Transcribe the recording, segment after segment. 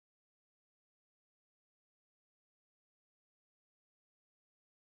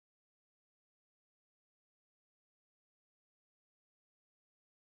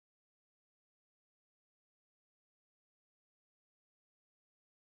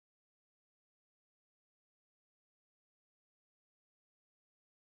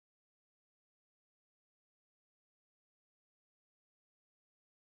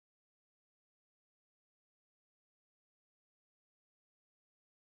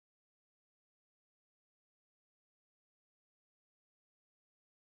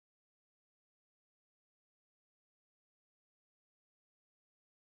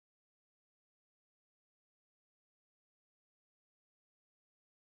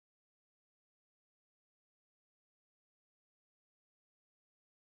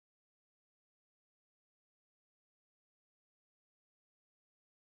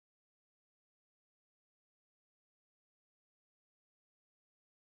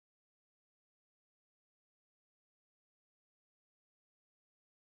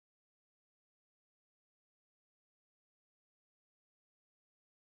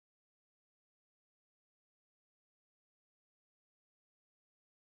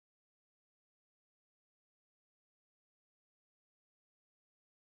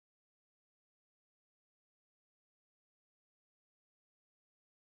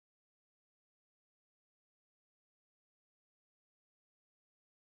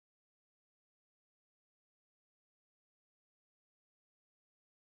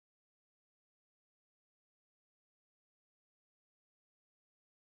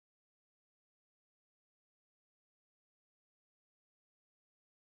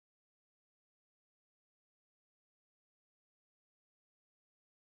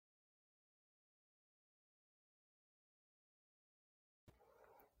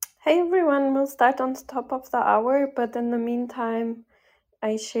Hey everyone, we'll start on top of the hour, but in the meantime,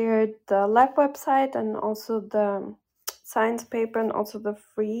 I shared the lab website and also the science paper and also the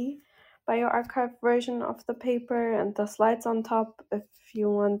free bioarchive version of the paper and the slides on top if you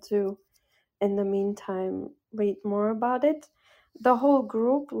want to, in the meantime, read more about it. The whole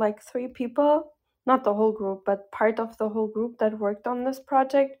group, like 3 people, not the whole group, but part of the whole group that worked on this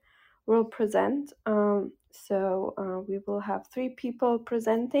project will present. So we will have 3 people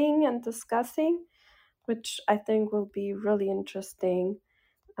presenting and discussing, which I think will be really interesting.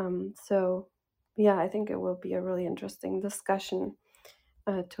 So I think it will be a really interesting discussion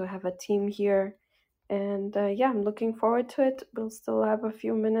to have a team here. And I'm looking forward to it. We'll still have a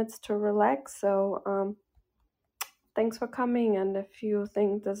few minutes to relax. So thanks for coming. And if you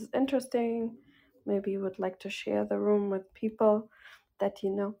think this is interesting, maybe you would like to share the room with people that you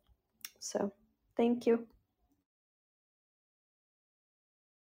know. So thank you.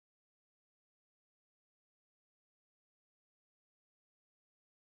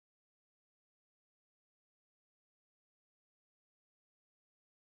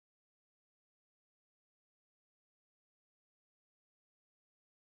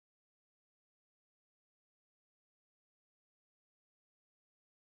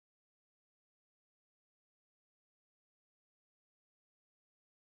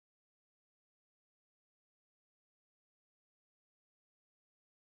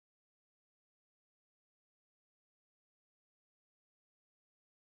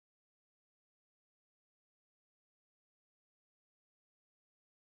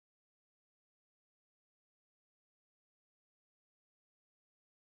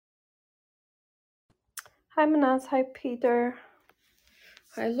 Hi Manas, hi Peter,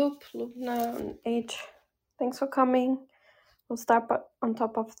 hi Lubna, and H. Thanks for coming. We'll start on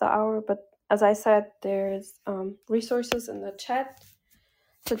top of the hour, but as I said, there's resources in the chat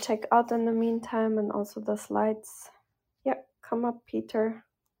to check out in the meantime, and also the slides. Yeah, come up, Peter.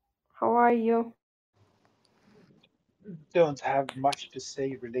 How are you? Don't have much to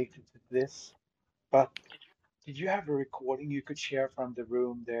say related to this, but did you have a recording you could share from the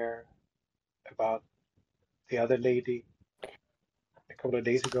room there about the other lady a couple of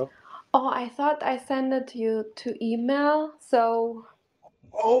days ago? Oh, I thought I sent it to you to email. So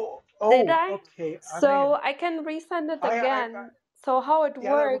did Oh, I? okay. I may have. So I can resend it I again. So how it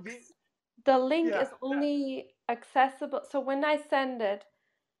yeah, that would be. works, the link Yeah, is only accessible. So when I send it,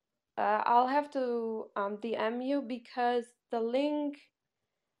 I'll have to DM you because the link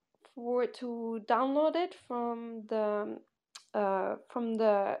for to download it from the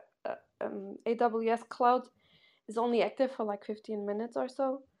AWS cloud is only active for like 15 minutes or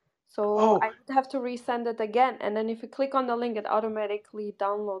so. So oh, I would have to resend it again, and then if you click on the link, it automatically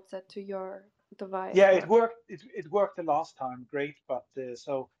downloads it to your device. yeah. It Or worked. It worked the last time, great. But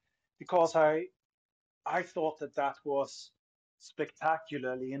so because I thought that that was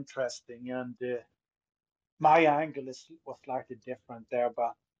spectacularly interesting, and my angle was slightly different there,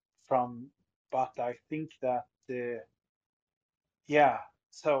 but I think that yeah.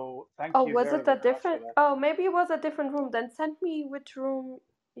 So thank oh, you was very it a very much for different? that. Oh, maybe it was a different room. Then send me which room,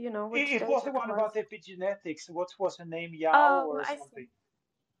 which It date was the it one was. about epigenetics. What was her name? Yao Oh, or I see. something?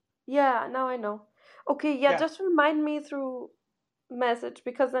 Yeah, now I know. Okay, yeah, Yeah. just remind me through message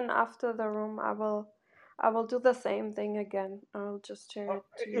because then after the room I will do the same thing again. I'll just share it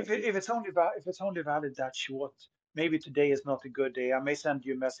to your email. If it's only if it's only valid that short, maybe today is not a good day. I may send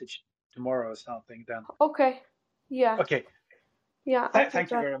you a message tomorrow or something then. Okay. Yeah. Okay. Yeah, I'll do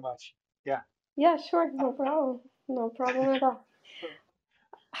Thank you that. very much. Yeah. Yeah, sure. Uh, No problem. No problem at all. so,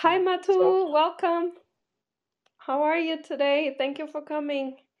 Hi, yeah. So Matu. Welcome. How are you today? Thank you for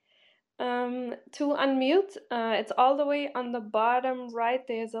coming. To unmute, it's all the way on the bottom right.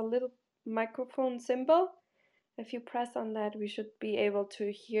 There's a little microphone symbol. If you press on that, we should be able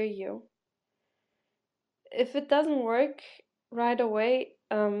to hear you. If it doesn't work right away,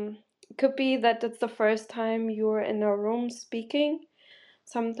 it could be that it's the first time you're in a room speaking.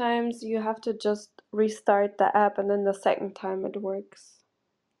 Sometimes you have to just restart the app and then the second time it works.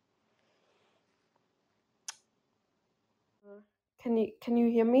 Can you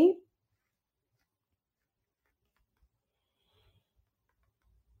hear me?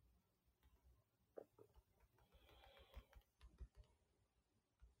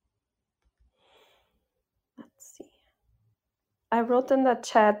 Let's see. I wrote in the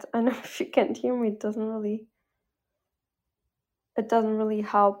chat. I know if you can't hear me, it doesn't really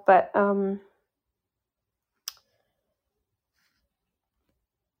help, but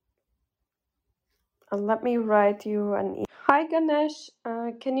let me write you an email. Hi Ganesh,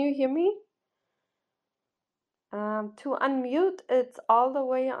 can you hear me? To unmute, it's all the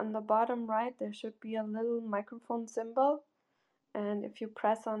way on the bottom right. There should be a little microphone symbol. And if you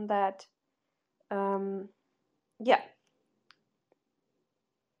press on that, yeah.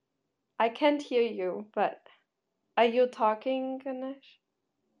 I can't hear you, but are you talking, Ganesh?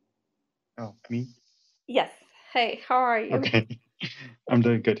 Oh, me? Yes. Hey, how are you? Okay. I'm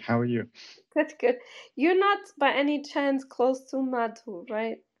doing good. How are you? Good, good. You're not by any chance close to Madhu,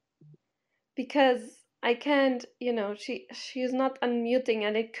 right? Because I can't, she's not unmuting,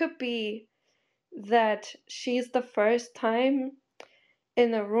 and it could be that she's the first time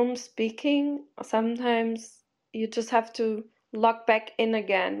in a room speaking. Sometimes you just have to log back in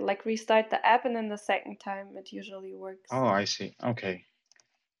again, like restart the app, and then the second time it usually works. Oh, I see. Okay.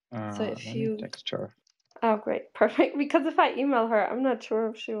 So if Let me text her. Oh, great. Perfect. Because if I email her, I'm not sure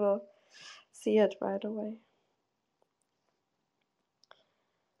if she will see it right away.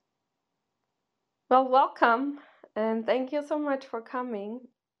 Well, welcome, and thank you so much for coming.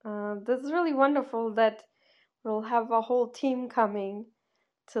 This is really wonderful that we'll have a whole team coming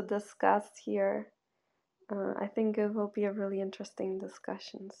to discuss here. I think it will be a really interesting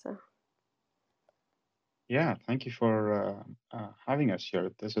discussion. So, Yeah, thank you for having us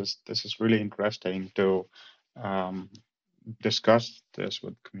here. This is really interesting to discuss this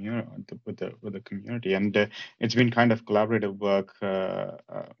with the community, and it's been kind of collaborative work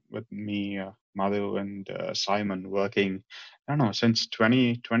with me, Madhu, and Simon working. I don't know, since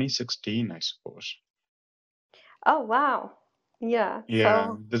 2016, I suppose. oh wow, yeah. Yeah,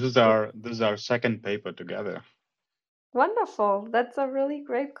 So this is our second paper together. wonderful. That's a really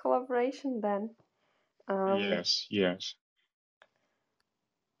great collaboration then. Yes.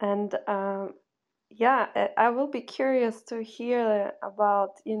 And yeah, I will be curious to hear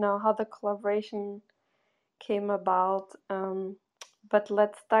about how the collaboration came about. But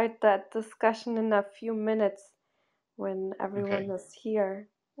let's start that discussion in a few minutes when everyone Okay. is here,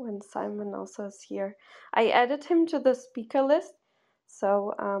 when Simon also is here. I added him to the speaker list,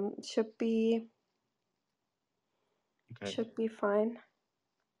 so should be fine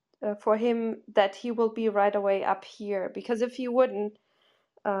for him that he will be right away up here. Because if he wouldn't,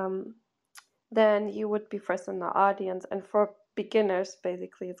 then you would be first in the audience, and for beginners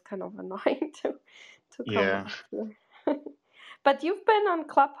basically it's kind of annoying to come up here. But you've been on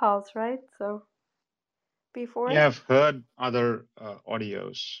Clubhouse, right? So before? Yeah, I've heard other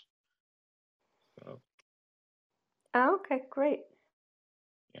audios. So, Okay, great.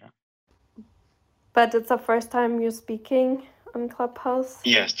 yeah. But it's the first time you're speaking on Clubhouse?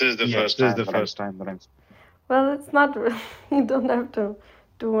 Yes, this is the Yes, first this is time the that I'm first speaking. time that I'm speaking. Well, it's not really, you don't have to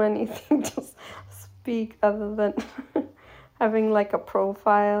do anything, just speak other than having like a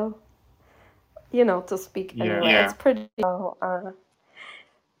profile, to speak anyway. Yeah. It's pretty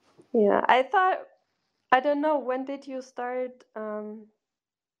yeah, I don't know, when did you start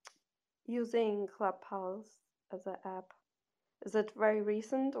using Clubhouse as an app? Is it very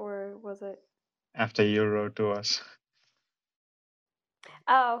recent or was it? After you wrote to us.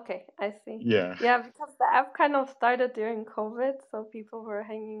 Oh, okay, I see. Yeah. Yeah, because the app kind of started during COVID, so people were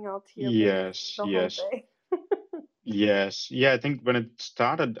hanging out here basically the whole day. Yes. Yeah, I think when it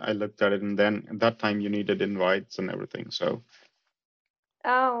started, I looked at it, and then at that time you needed invites and everything. So,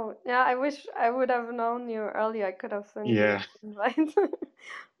 Oh, yeah, I wish I would have known you earlier. I could have sent you yeah. an invite.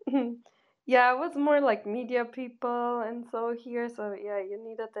 Yeah, it was more like media people and so here, so yeah, you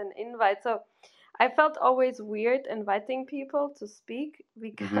needed an invite. So I felt always weird inviting people to speak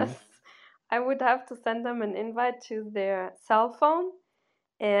because Hmm. I would have to send them an invite to their cell phone,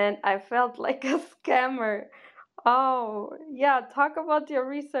 and I felt like a scammer. Oh, yeah, talk about your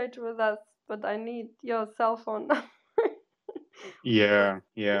research with us, but I need your cell phone number. Yeah.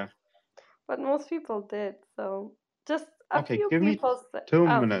 But most people did, so just a Okay, few give me people said, 2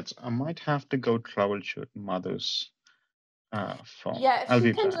 minutes. I might have to go troubleshoot Mother's phone. yeah, if I'll she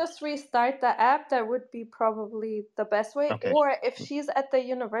be can back. just restart the app, that would be probably the best way. Okay. Or if she's at the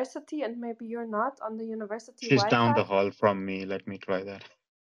university and maybe you're not on the university She's down the Wi-Fi, hall from me. Let me try that.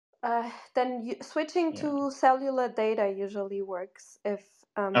 then switching Yeah. to cellular data usually works if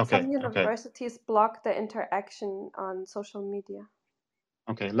Okay. some universities block the interaction on social media.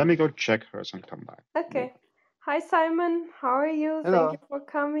 Okay, let me go check hers and come back. Okay. Hi, Simon. How are you? Thank you Hello. for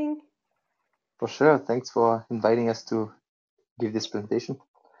coming. For sure. Thanks for inviting us to give this presentation.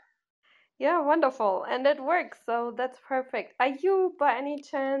 Yeah, wonderful. And it works, so that's perfect. Are you by any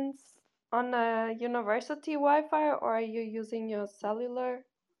chance on a university Wi-Fi or are you using your cellular?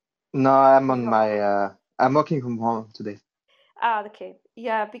 No, I'm on my I'm working from home today, Ah, okay.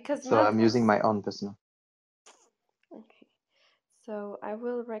 Yeah, because so I'm using Madhu's my own personal. okay. So I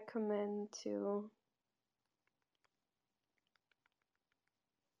will recommend to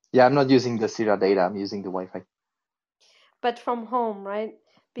Yeah, I'm not using the serial data. I'm using the Wi-Fi. But from home, right?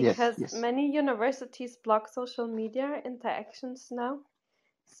 Yes, Because yes. many universities block social media interactions now.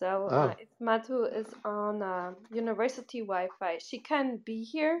 So Oh, if Matu is on university Wi-Fi, she can be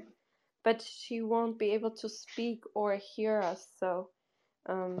here, but she won't be able to speak or hear us. So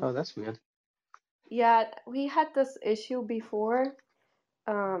oh, that's weird. yeah, we had this issue before.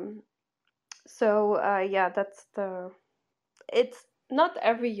 So yeah, that's the. It's not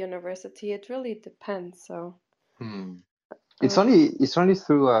every university. It really depends. So It's um, only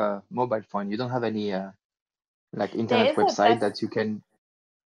through a mobile phone. You don't have any like there internet is a website that you can.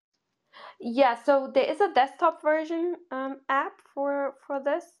 Yeah, so there is a desktop version app for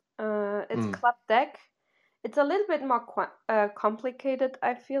this. It's Hmm, Club Deck. It's a little bit more complicated,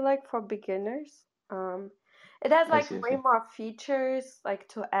 I feel like, for beginners. It has I like see, I way see. more features, like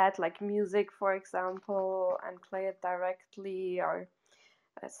to add like music, for example, and play it directly, or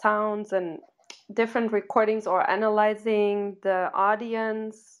sounds and different recordings, or analyzing the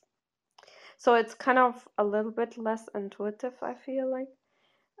audience. So it's kind of a little bit less intuitive, I feel like.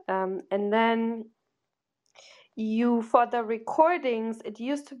 And then for the recordings, it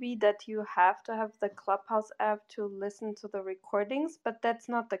used to be that you have to have the Clubhouse app to listen to the recordings, but that's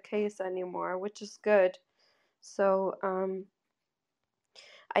not the case anymore, which is good. So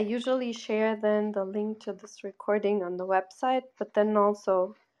I usually share then the link to this recording on the website, but then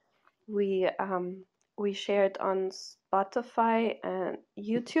also we share it on Spotify and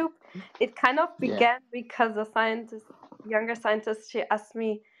YouTube. It kind of Yeah. began because younger scientist, she asked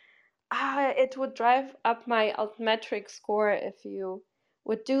me, it would drive up my altmetric score if you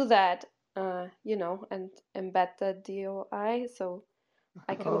would do that, and embed the DOI. So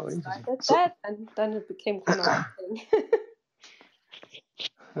I kind of Oh, interesting. started So, that, and then it became kind of a thing.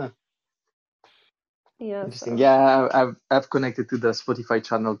 huh, Yeah, interesting. so. Yeah, I've connected to the Spotify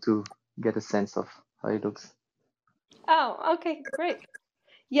channel to get a sense of how it looks. Oh, okay, great.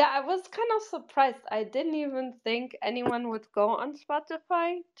 Yeah, I was kind of surprised. I didn't even think anyone would go on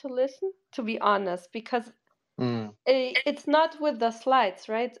Spotify to listen, to be honest, because Mm, it's not with the slides,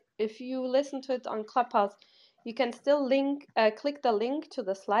 right? If you listen to it on Clubhouse, you can still click the link to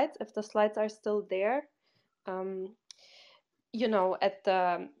the slides if the slides are still there. At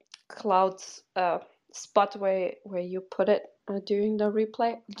the clouds spot where you put it during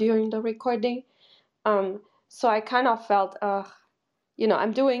the recording. So I kind of felt,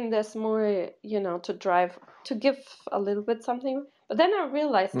 I'm doing this more, to give a little bit something. But then I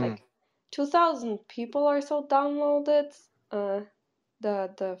realized, mm, like, 2,000 people or so downloaded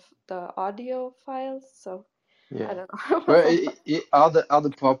the audio files. So I yeah. don't know. I was Well, so are the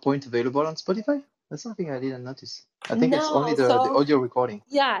PowerPoint available on Spotify? That's something I didn't notice. I think it's only no. the So audio recording.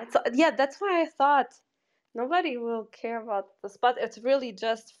 yeah, that's why I thought nobody will care about the spot. It's really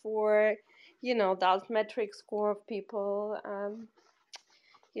just for, the altmetric score of people,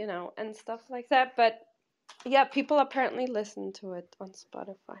 and stuff like that. But yeah, people apparently listen to it on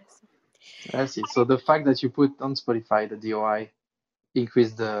Spotify. So. I see. So the fact that you put on Spotify the DOI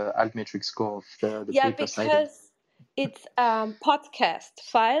increased the altmetric score of the Yeah, paper cited. because it's podcast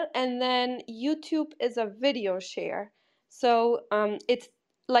file, and then YouTube is a video share. So it's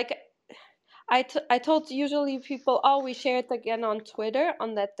like I told usually people, oh, we share it again on Twitter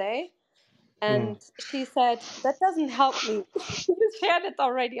on that day. Mm, And she said, that doesn't help me. You shared it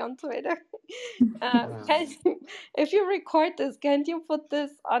already on Twitter. mm, If you record this, can't you put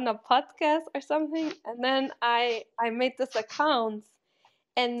this on a podcast or something? And then I made this account.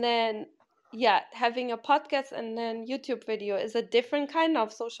 And then, yeah, having a podcast and then YouTube video is a different kind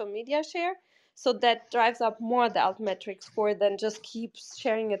of social media share. So that drives up more the altmetric score than just keeps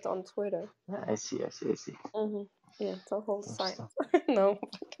sharing it on Twitter. I see, I see, I see. Mm-hmm. Yeah, it's a whole Interesting. science. No,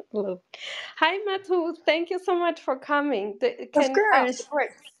 look. Hi, Matu. Thank you so much for coming. Of It course.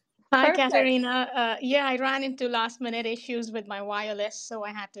 works. Hi, Perfect. Katerina. Yeah, I ran into last minute issues with my wireless, so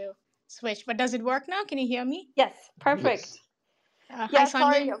I had to switch. But does it work now? Can you hear me? Yes, Yes. perfect. Hi, Yeah,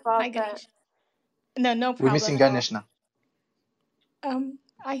 sorry Simon. Hi, about that. Ganesh. No, no We're problem missing at all. Ganesh now.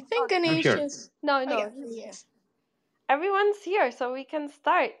 I Oh, think I'm Ganesh here. is. no, Oh, no, yeah, there he's he here. is. Everyone's here, so we can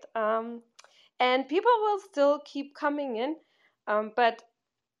start. And people will still keep coming in, but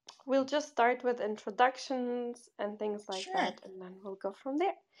we'll just start with introductions and things like Sure, that, and then we'll go from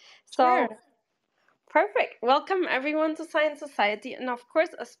there. sure. So, perfect. Welcome everyone to Science Society, and of course,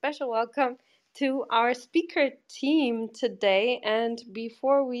 a special welcome to our speaker team today. And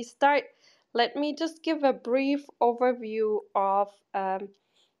before we start, let me just give a brief overview of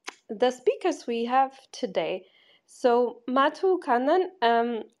the speakers we have today. So Kannan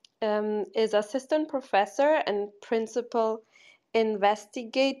is assistant professor and principal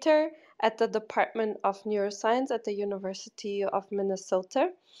investigator at the Department of Neuroscience at the University of Minnesota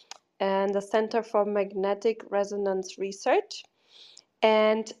and the Center for Magnetic Resonance Research.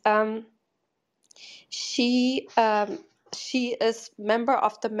 And she is member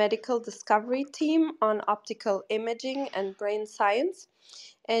of the medical discovery team on optical imaging and brain science.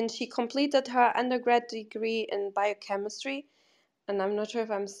 And she completed her undergrad degree in biochemistry, and I'm not sure if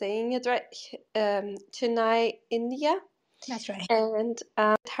I'm saying it right, Chennai, India. That's right. And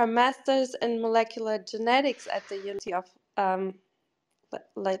her master's in molecular genetics at the University of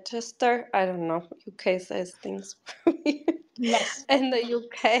Leicester. I don't know, UK says things Yes. in the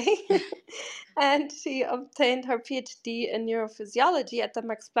UK. And she obtained her PhD in neurophysiology at the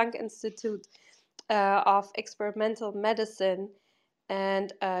Max Planck Institute of Experimental Medicine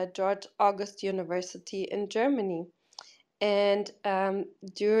and George August University in Germany. And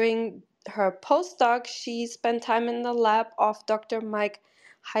during her postdoc, she spent time in the lab of Dr. Mike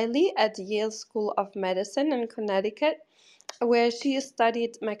Hiley at Yale School of Medicine in Connecticut, where she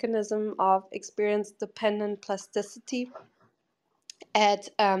studied mechanism of experience-dependent plasticity at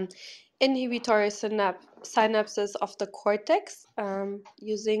inhibitory synapses of the cortex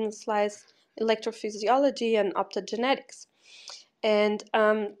using slice electrophysiology and optogenetics. And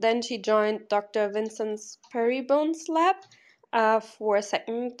then she joined Dr. Vincent Perrybone's lab for a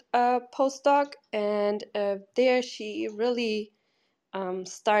second postdoc, and there she really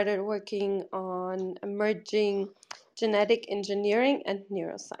started working on emerging genetic engineering and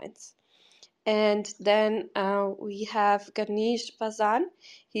neuroscience. And then we have Ganesh Vazan.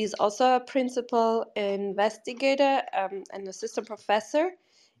 He's also a principal investigator and assistant professor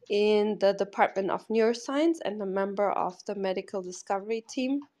in the Department of Neuroscience and a member of the medical discovery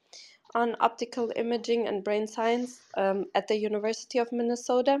team on optical imaging and brain science at the University of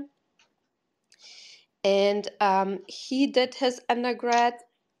Minnesota. And he did his undergrad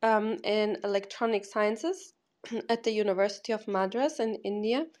in electronic sciences at the University of Madras in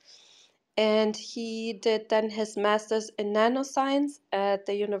India. And he did then his master's in nanoscience at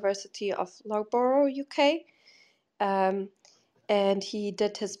the University of Loughborough, UK. And he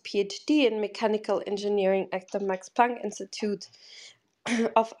did his PhD in mechanical engineering at the Max Planck Institute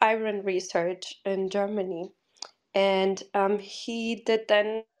of Iron Research in Germany. And he did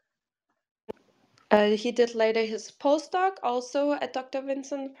later his postdoc also at Dr.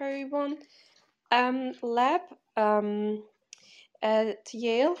 Vincent Perrybone lab at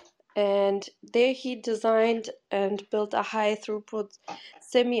Yale. And there he designed and built a high throughput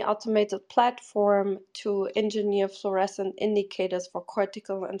semi-automated platform to engineer fluorescent indicators for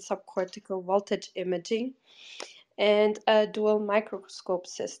cortical and subcortical voltage imaging and a dual microscope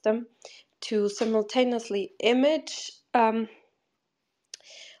system to simultaneously image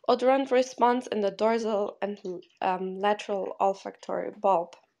odorant response in the dorsal and lateral olfactory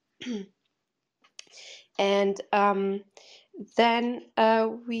bulb. And then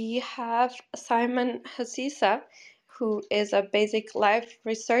we have Simon Hasisa, who is a basic life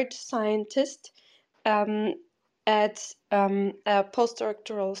research scientist at a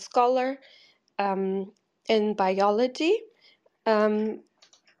postdoctoral scholar in biology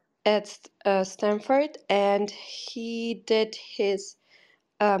at Stanford, and he did his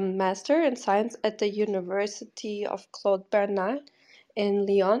master in science at the University of Claude Bernard in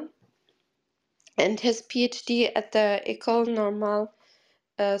Lyon, and his PhD at the École Normale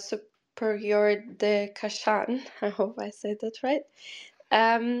Supérieure de Kashan. I hope I said that right.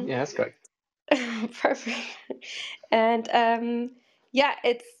 Yeah, that's correct. Perfect. And yeah,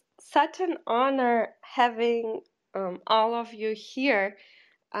 it's such an honor having all of you here.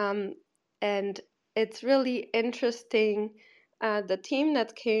 And it's really interesting, the team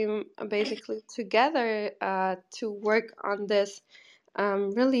that came basically together to work on this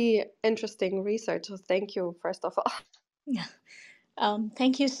really interesting research. So thank you, first of all. Yeah.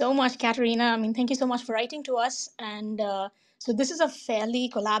 Thank you so much, Katerina. I mean, thank you so much for writing to us. And so this is a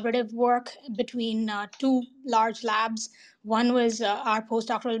fairly collaborative work between two large labs. One was our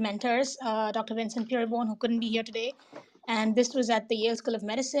postdoctoral mentors, Dr. Vincent Pierrebonne, who couldn't be here today. And this was at the Yale School of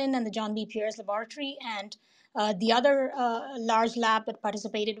Medicine and the John B. Pierce Laboratory. And the other large lab that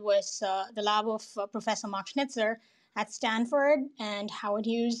participated was the lab of Professor Mark Schnitzer at Stanford and Howard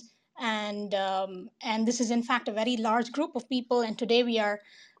Hughes, and this is in fact a very large group of people. And today we are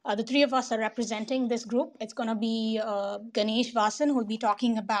the three of us are representing this group. It's going to be Ganesh Vasan, who will be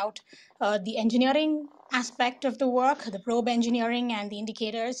talking about the engineering aspect of the work, the probe engineering and the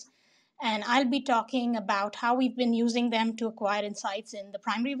indicators. And I'll be talking about how we've been using them to acquire insights in the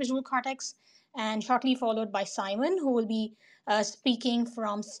primary visual cortex, and shortly followed by Simon, who will be speaking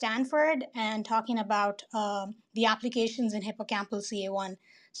from Stanford and talking about the applications in hippocampal CA1.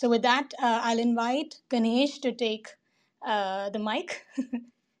 So with that, I'll invite Ganesh to take the mic.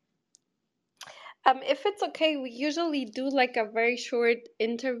 If it's okay, we usually do like a very short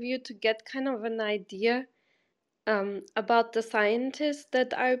interview to get kind of an idea about the scientists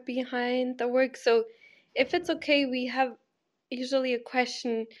that are behind the work. So if it's okay, we have usually a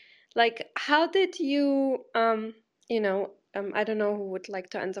question like, how did you, I don't know who would like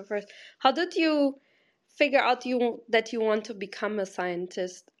to answer first. How did you figure out that you want to become a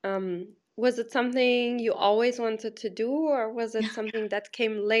scientist? Was it something you always wanted to do, or was it something that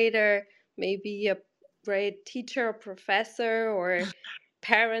came later, maybe a great teacher or professor or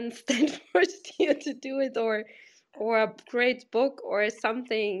parents that forced you to do it, or a great book or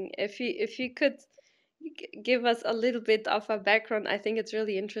something? If you could give us a little bit of a background, I think it's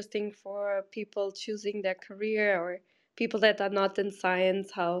really interesting for people choosing their career or people that are not in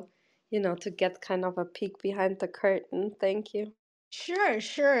science, how to get kind of a peek behind the curtain. Thank you. Sure,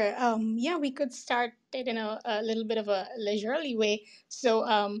 sure. Yeah, we could start it in a little bit of a leisurely way. So,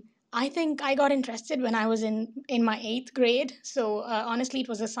 I think I got interested when I was in my eighth grade. So, honestly, it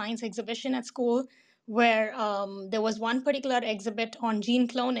was a science exhibition at school where there was one particular exhibit on gene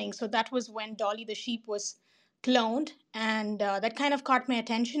cloning. So that was when Dolly the sheep was cloned, and that kind of caught my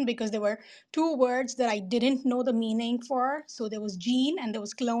attention because there were two words that I didn't know the meaning for. So there was gene and there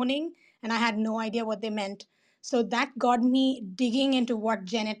was cloning, and I had no idea what they meant. So that got me digging into what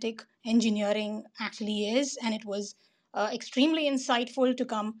genetic engineering actually is, and it was extremely insightful to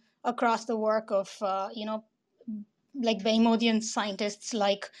come across the work of like Weymouthian scientists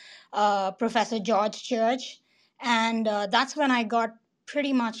like Professor George Church. And that's when I got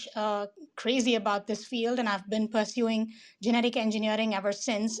pretty much crazy about this field, and I've been pursuing genetic engineering ever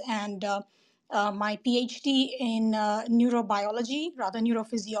since. And my PhD in neurobiology, rather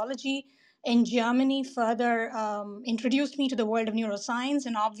neurophysiology, in Germany further introduced me to the world of neuroscience.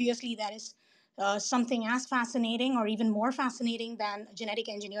 And obviously, that is something as fascinating or even more fascinating than genetic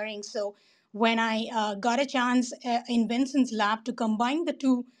engineering. So when I got a chance in Vincent's lab to combine the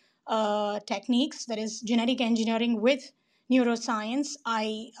two techniques, that is genetic engineering with neuroscience,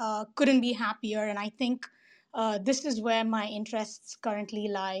 I couldn't be happier. And I think this is where my interests currently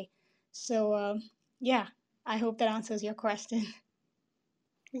lie. So, yeah, I hope that answers your question.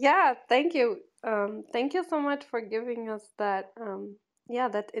 Yeah, thank you. Thank you so much for giving us that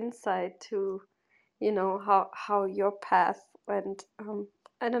that insight to how your path went.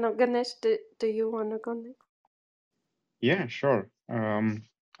 I don't know, Ganesh, do you want to go next? Yeah, sure.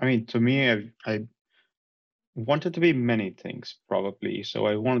 I mean, to me, I wanted to be many things, probably. So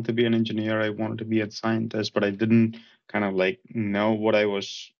I wanted to be an engineer, I wanted to be a scientist, but I didn't kind of like know what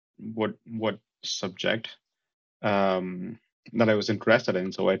subject um, that I was interested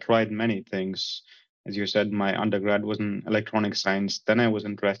in. So I tried many things. As you said, my undergrad was in electronic science. Then I was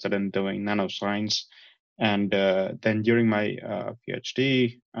interested in doing nanoscience. And then during my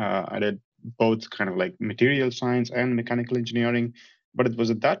PhD, I did both kind of like material science and mechanical engineering. But it was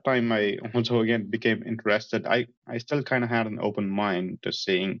at that time I also again became interested. I still kind of had an open mind to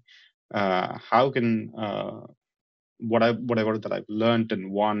seeing how can whatever that I've learned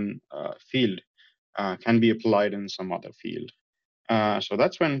in one field can be applied in some other field. So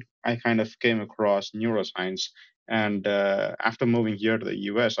that's when I kind of came across neuroscience. And after moving here to the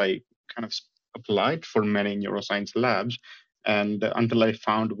US, I kind of applied for many neuroscience labs. And until I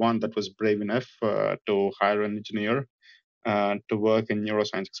found one that was brave enough to hire an engineer to work in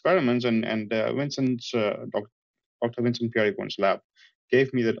neuroscience experiments. And Dr. Vincent Pierrepoint's lab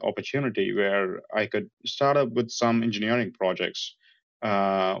gave me that opportunity where I could start up with some engineering projects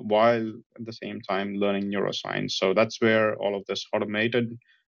while at the same time learning neuroscience. So that's where all of this automated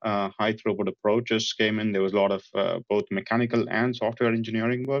high throughput approaches came in. There was a lot of both mechanical and software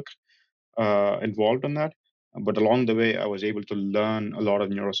engineering work involved in that. But along the way, I was able to learn a lot of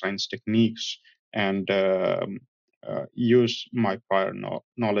neuroscience techniques and use my prior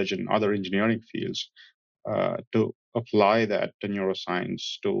knowledge in other engineering fields to apply that to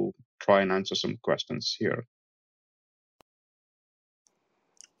neuroscience to try and answer some questions here.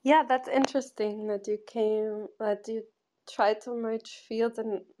 Yeah, that's interesting that you tried to merge fields.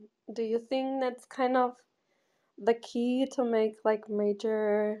 And do you think that's kind of the key to make like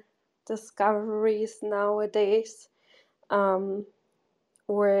major discoveries nowadays?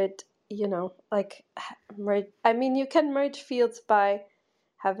 Or like I mean, you can merge fields by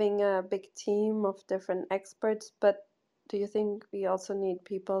having a big team of different experts, but do you think we also need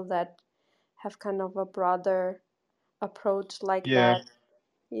people that have kind of a broader approach like Yeah, that.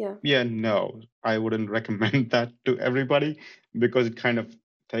 Yeah. yeah, no, I wouldn't recommend that to everybody because it kind of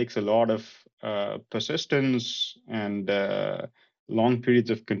takes a lot of persistence and long periods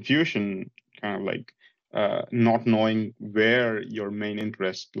of confusion, kind of like not knowing where your main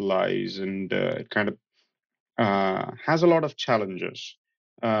interest lies, and it kind of has a lot of challenges.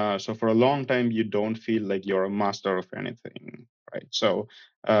 So for a long time, you don't feel like you're a master of anything, right? So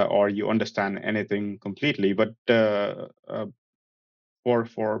or you understand anything completely, but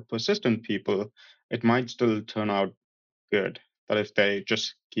for persistent people, it might still turn out good. That if they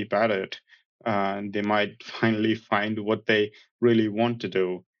just keep at it, they might finally find what they really want to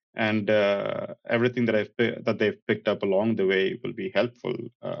do. And everything that they've picked up along the way will be helpful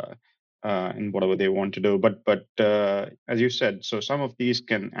in whatever they want to do. But as you said, so some of these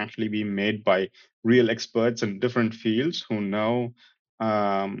can actually be made by real experts in different fields who know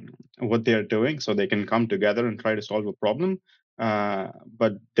what they're doing, so they can come together and try to solve a problem.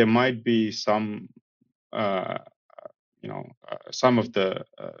 But there might be some uh, some of the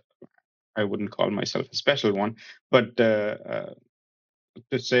I wouldn't call myself a special one, but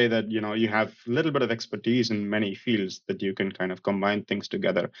to say that you have a little bit of expertise in many fields that you can kind of combine things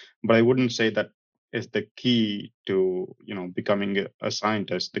together. But I wouldn't say that is the key to becoming a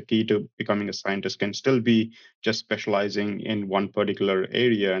scientist. The key to becoming a scientist can still be just specializing in one particular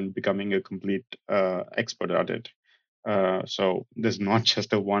area and becoming a complete expert at it. So there's not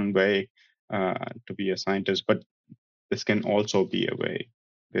just a one way to be a scientist, but this can also be a way.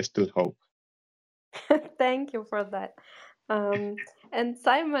 There's still hope. Thank you for that. And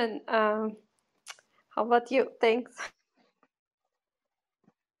Simon, how about you? Thanks.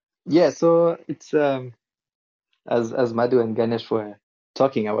 Yeah, so it's as Madhu and Ganesh were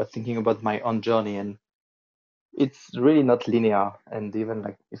talking, I was thinking about my own journey, and it's really not linear. And even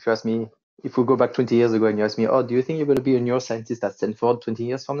like if you ask me, if we go back 20 years ago and you ask me, oh, do you think you're going to be a neuroscientist at Stanford 20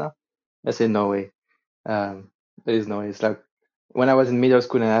 years from now? I say no way. There is no way. It's like when I was in middle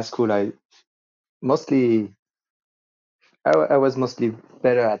school and high school, mostly I was mostly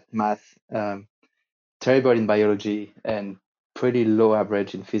better at math, terrible in biology, and pretty low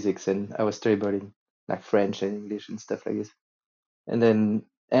average in physics. And I was terrible in like French and English and stuff like this. And then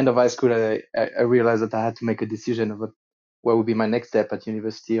end of high school, I realized that I had to make a decision of what would be my next step at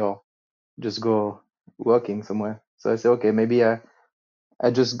university or just go working somewhere. So I said, okay, maybe I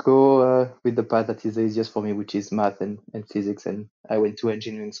just go with the path that is the easiest for me, which is math and physics. And I went to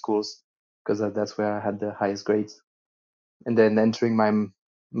engineering schools because that's where I had the highest grades. And then entering my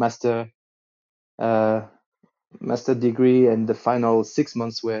master uh, master degree, and the final 6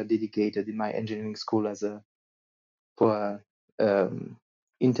 months were dedicated in my engineering school for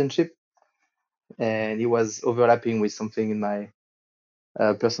internship, and it was overlapping with something in my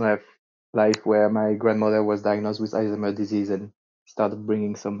personal life where my grandmother was diagnosed with Alzheimer's disease and started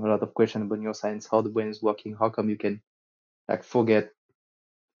bringing a lot of questions about neuroscience, how the brain is working, how come you can like forget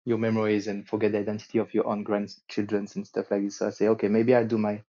your memories and forget the identity of your own grandchildren and stuff like this. So I say, okay, maybe I do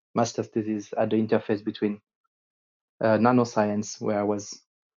my master's thesis at the interface between nanoscience, where I was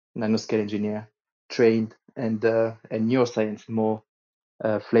nanoscale engineer trained, and neuroscience, more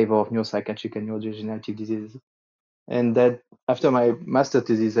flavor of neuropsychiatric and neurodegenerative diseases. And that after my master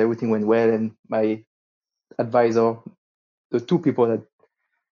thesis, everything went well, and my advisor, the two people that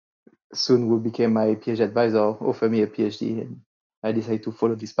soon will become my PhD advisor, offered me a PhD, and I decided to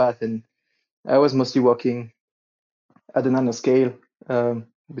follow this path. And I was mostly working at the nanoscale,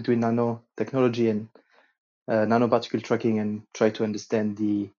 between nanotechnology and nanoparticle tracking, and try to understand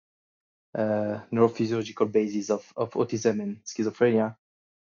the neurophysiological basis of autism and schizophrenia.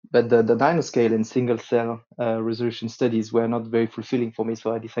 But the nanoscale and single cell resolution studies were not very fulfilling for me,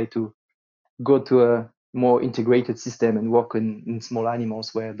 so I decided to go to a more integrated system and work in small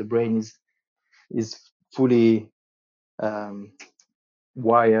animals where the brain is fully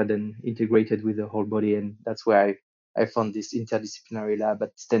wired and integrated with the whole body. And that's where I found this interdisciplinary lab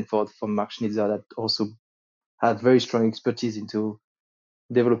at Stanford from Mark Schnitzer that also had very strong expertise into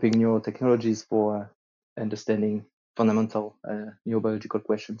developing new technologies for understanding fundamental neurobiological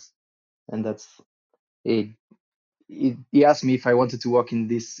questions. And that's it. He asked me if I wanted to work in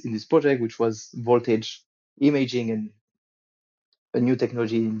this project, which was voltage imaging, and a new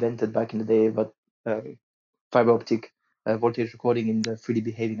technology invented back in the day, but fiber optic voltage recording in the 3D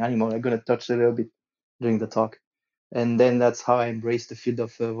behaving animal. I'm going to touch a little bit during the talk. And then that's how I embraced the field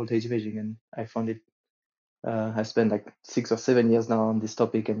of voltage imaging, and I found it. I spent like 6 or 7 years now on this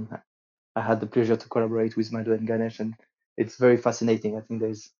topic, and I had the pleasure to collaborate with Madhu and Ganesh, and it's very fascinating. I think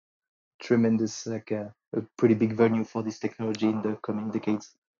there's tremendous, like a pretty big value for this technology in the coming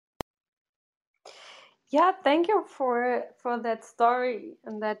decades. Yeah, thank you for that story,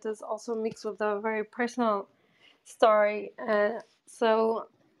 and that is also mixed with a very personal story. So,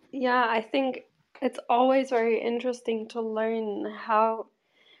 yeah, I think it's always very interesting to learn how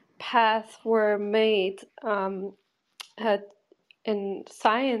paths were made in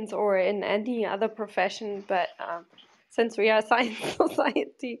science or in any other profession. But since we are a science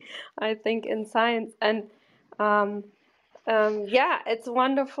society, I think in science and yeah, it's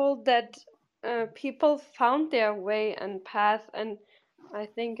wonderful that people found their way and path, and I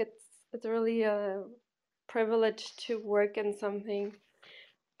think it's really a privilege to work in something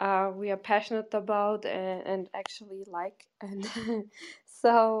we are passionate about and actually like. And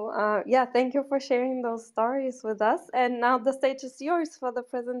so, yeah, thank you for sharing those stories with us. And now the stage is yours for the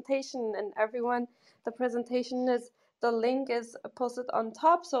presentation. And everyone, the presentation the link is posted on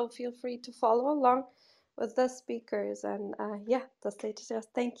top, so feel free to follow along with the speakers. And yeah, the stage is yours.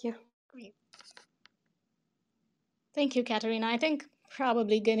 Thank you. Great. Thank you, Katerina. I think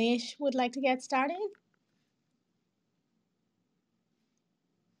probably Ganesh would like to get started.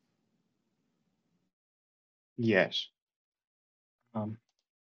 Yes. Oh,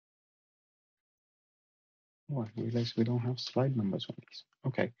 I realize we don't have slide numbers on these.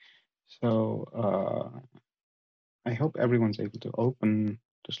 Okay. So I hope everyone's able to open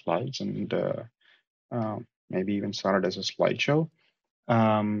the slides and maybe even start it as a slideshow.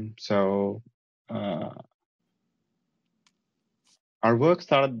 So our work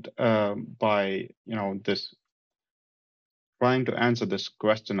started by this trying to answer this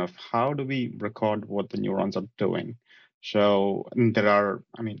question of how do we record what the neurons are doing. So there are,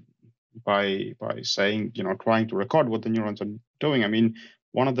 I mean, by saying trying to record what the neurons are doing, I mean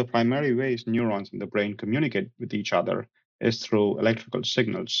one of the primary ways neurons in the brain communicate with each other is through electrical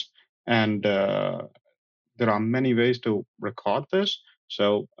signals, and there are many ways to record this.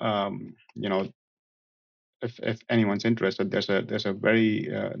 So if anyone's interested, there's a very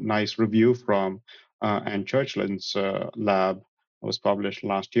nice review from Anne Churchland's lab that was published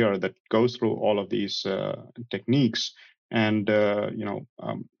last year that goes through all of these techniques. And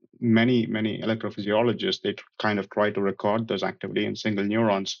many electrophysiologists, they kind of try to record those activity in single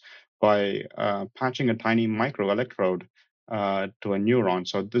neurons by patching a tiny microelectrode to a neuron.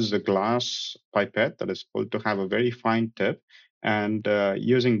 So this is a glass pipette that is supposed to have a very fine tip, and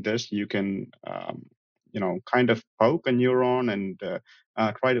using this you can kind of poke a neuron and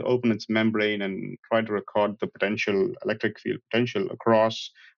try to open its membrane and try to record the potential electric field potential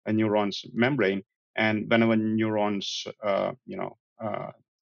across a neuron's membrane. And whenever neurons,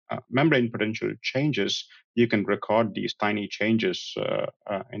 membrane potential changes, you can record these tiny changes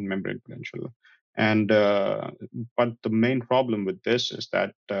in membrane potential. And but the main problem with this is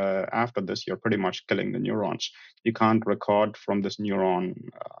that after this, you're pretty much killing the neurons. You can't record from this neuron,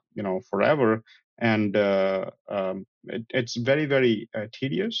 forever, and it's very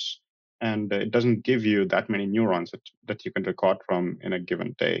tedious, and it doesn't give you that many neurons that you can record from in a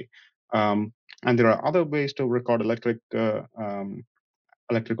given day. And there are other ways to record electrical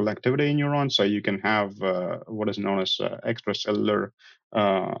activity in neurons. So you can have what is known as extracellular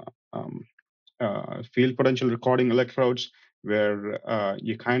uh, um, field potential recording electrodes, where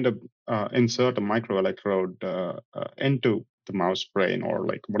you kind of insert a microelectrode into the mouse brain or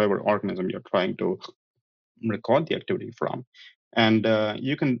like whatever organism you're trying to record the activity from. And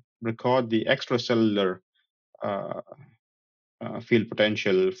you can record the extracellular uh, field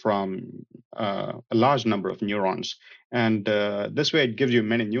potential from a large number of neurons. And this way, it gives you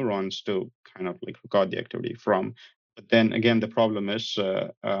many neurons to kind of like record the activity from. But then again, the problem is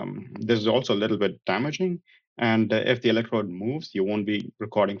this is also a little bit damaging. And if the electrode moves, you won't be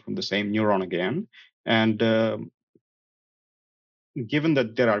recording from the same neuron again. And given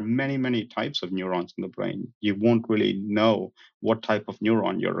that there are many types of neurons in the brain, you won't really know what type of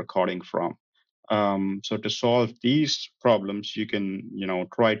neuron you're recording from. So to solve these problems, you can,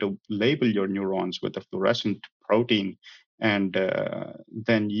 try to label your neurons with a fluorescent protein, and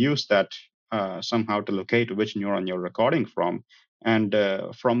then use that somehow to locate which neuron you're recording from. And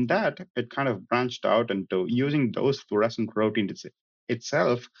from that, it kind of branched out into using those fluorescent proteins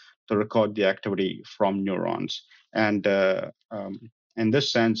itself to record the activity from neurons. And in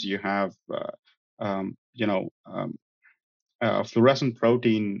this sense, you have, fluorescent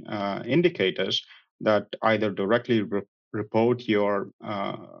protein indicators that either directly report your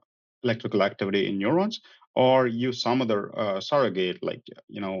electrical activity in neurons, or use some other surrogate, like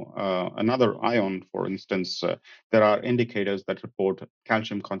another ion, for instance. There are indicators that report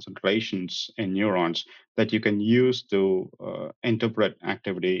calcium concentrations in neurons that you can use to interpret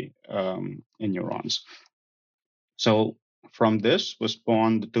activity in neurons. So From this was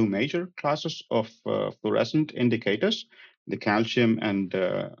spawned the two major classes of fluorescent indicators, the calcium and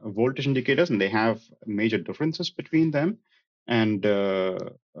voltage indicators, and they have major differences between them. And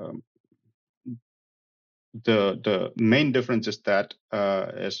um, the main difference is that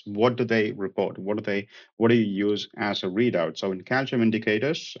is what do they report? What do you use as a readout? So in calcium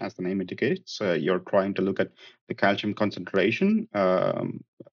indicators, as the name indicates, you're trying to look at the calcium concentration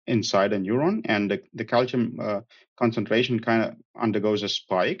inside a neuron, and the calcium concentration kind of undergoes a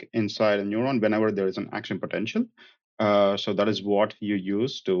spike inside a neuron whenever there is an action potential. So that is what you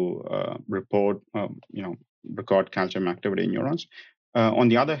use to report, record calcium activity in neurons. On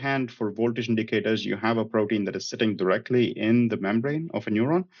the other hand, for voltage indicators, you have a protein that is sitting directly in the membrane of a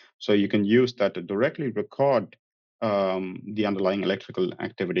neuron. So you can use that to directly record the underlying electrical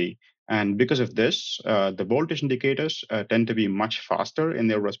activity. And because of this, the voltage indicators tend to be much faster in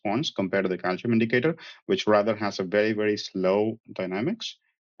their response compared to the calcium indicator, which rather has a very, very slow dynamics.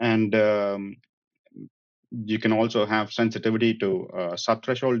 And you can also have sensitivity to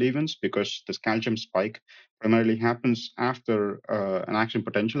subthreshold events because this calcium spike primarily happens after an action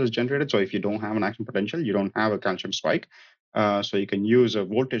potential is generated. So if you don't have an action potential, you don't have a calcium spike. So you can use a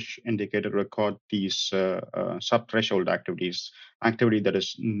voltage indicator to record these subthreshold activity that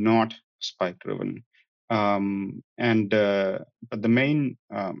is not spike driven. But the main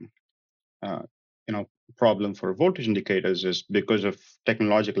uh, problem for voltage indicators is because of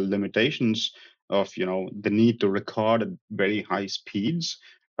technological limitations of the need to record at very high speeds.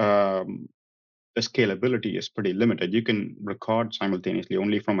 Um, the scalability is pretty limited. You can record simultaneously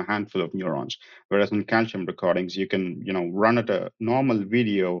only from a handful of neurons, whereas in calcium recordings, you can run at a normal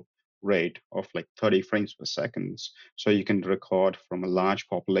video rate of like 30 frames per second. So you can record from a large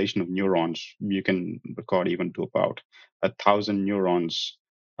population of neurons. You can record even to about 1,000 neurons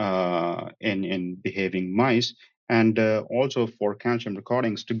in behaving mice. And also for calcium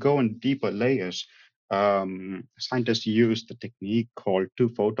recordings, to go in deeper layers, scientists use the technique called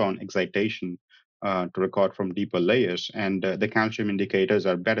two-photon excitation to record from deeper layers. And the calcium indicators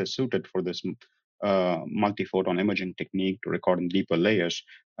are better suited for this multi-photon imaging technique to record in deeper layers.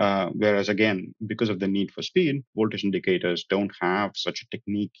 Whereas again, because of the need for speed, voltage indicators don't have such a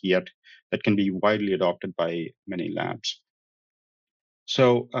technique yet that can be widely adopted by many labs.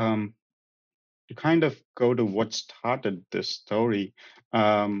 So to kind of go to what started this story,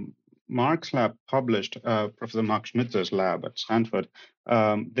 Mark's lab published, Professor Mark Schmitzer's lab at Stanford,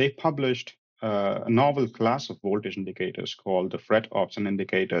 they published a novel class of voltage indicators called the Fret opsin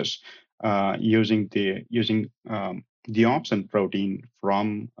indicators, using the opsin protein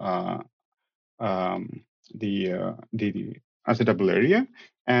from um, the acetable area,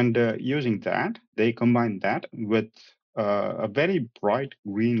 and using that, they combine that with a very bright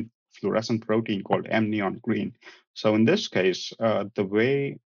green fluorescent protein called M-neon green. So in this case, the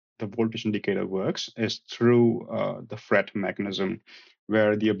way the voltage indicator works is through the FRET mechanism,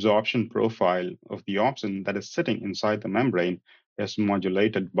 where the absorption profile of the opsin that is sitting inside the membrane is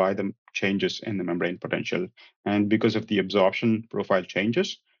modulated by the changes in the membrane potential. And because of the absorption profile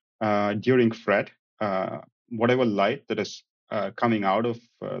changes, during FRET, whatever light that is coming out of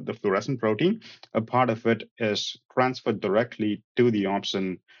the fluorescent protein, a part of it is transferred directly to the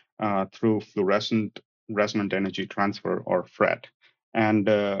opsin through fluorescent resonant energy transfer, or FRET. And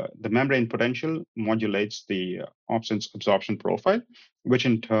the membrane potential modulates the opsin's absorption profile, which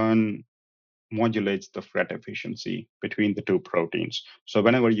in turn modulates the FRET efficiency between the two proteins. So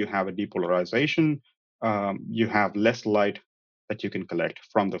whenever you have a depolarization, you have less light that you can collect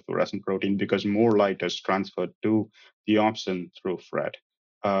from the fluorescent protein because more light is transferred to the opsin through FRET.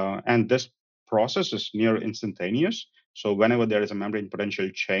 And this process is near instantaneous. So whenever there is a membrane potential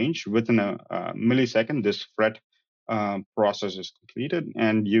change within a millisecond, this FRET process is completed,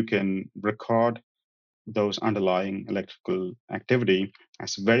 and you can record those underlying electrical activity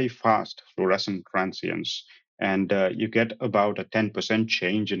as very fast fluorescent transients. And you get about a 10%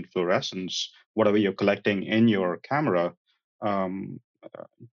 change in fluorescence, whatever you're collecting in your camera, um,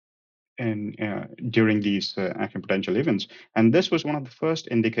 during these action potential events. And this was one of the first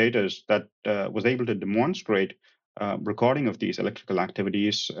indicators that was able to demonstrate recording of these electrical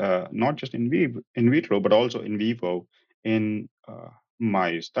activities, not just in vitro, but also in vivo in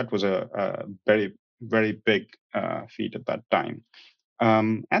mice. That was a very, very big feat at that time.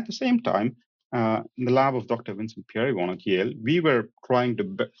 At the same time, in the lab of Dr. Vincent Pierrevon at Yale, we were trying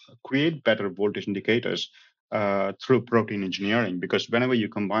to create better voltage indicators through protein engineering, because whenever you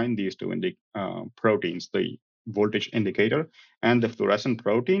combine these two proteins, the voltage indicator and the fluorescent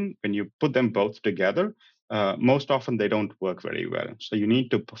protein, when you put them both together, most often they don't work very well. So you need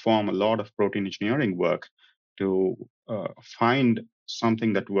to perform a lot of protein engineering work to find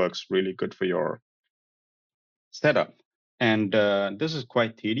something that works really good for your setup. And this is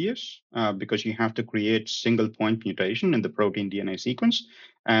quite tedious because you have to create single point mutation in the protein DNA sequence.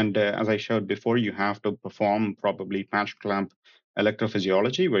 And as I showed before, you have to perform probably patch clamp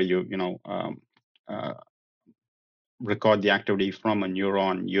electrophysiology, where uh, record the activity from a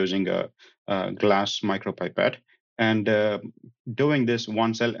neuron using a glass micropipette. And doing this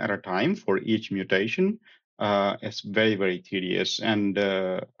one cell at a time for each mutation is very, very tedious. And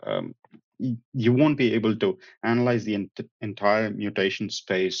you won't be able to analyze the entire mutation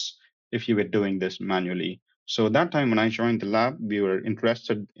space if you were doing this manually. So that time when I joined the lab, we were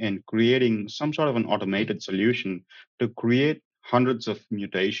interested in creating some sort of an automated solution to create hundreds of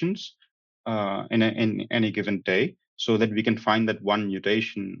mutations in any given day, so that we can find that one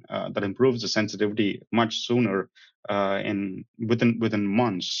mutation that improves the sensitivity much sooner in within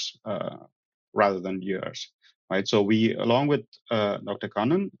months rather than years, right? So we, along with Dr.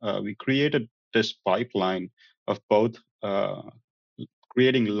 Kannan, we created this pipeline of both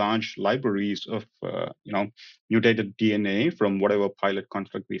creating large libraries of mutated DNA from whatever pilot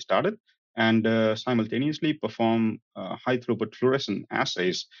construct we started, and simultaneously perform high throughput fluorescent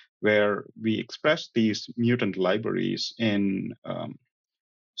assays where we express these mutant libraries in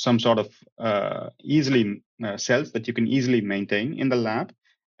some sort of easily cells that you can easily maintain in the lab,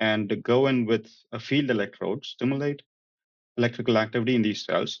 and go in with a field electrode, stimulate electrical activity in these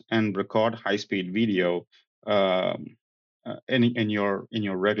cells, and record high-speed video um, in your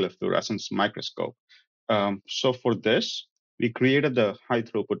regular fluorescence microscope. So for this, we created the high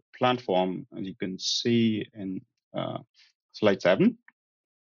throughput platform, as you can see in uh, slide 7,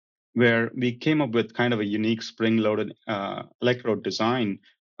 where we came up with kind of a unique spring-loaded electrode design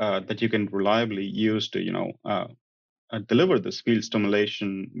that you can reliably use to, deliver this field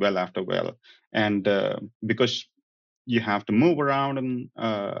stimulation well after well. And because you have to move around and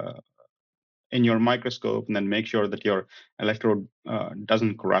in your microscope and then make sure that your electrode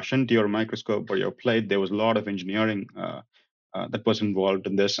doesn't crush into your microscope or your plate, there was a lot of engineering that was involved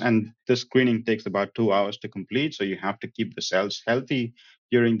in this. And this screening takes about 2 hours to complete. So you have to keep the cells healthy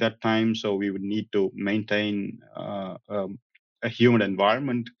during that time. So we would need to maintain a humid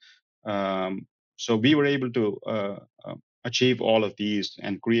environment. So we were able to achieve all of these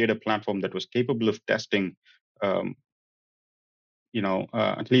and create a platform that was capable of testing um,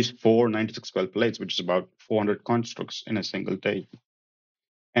 at least 496-well plates, which is about 400 constructs in a single day.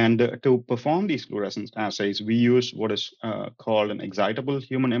 And to perform these fluorescence assays, we use what is called an excitable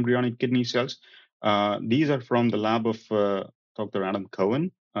human embryonic kidney cells. These are from the lab of Dr. Adam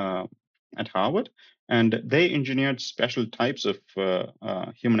Cohen at Harvard, and they engineered special types of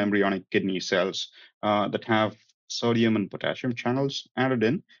human embryonic kidney cells that have sodium and potassium channels added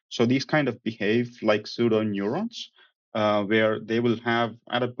in. So these kind of behave like pseudoneurons, where they will have,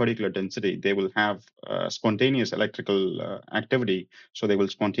 at a particular density, they will have spontaneous electrical activity. So they will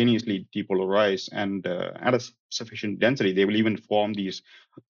spontaneously depolarize, and at a sufficient density, they will even form these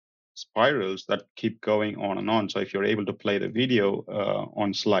spirals that keep going on and on. So if you're able to play the video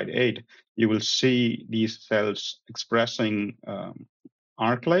on slide 8, you will see these cells expressing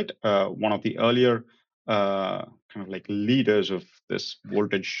ArcLight, one of the earlier kind of like leaders of this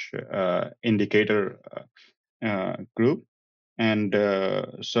voltage indicator group. And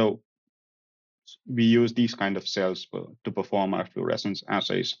so we use these kind of cells to perform our fluorescence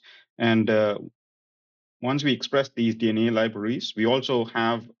assays. And once we express these DNA libraries, we also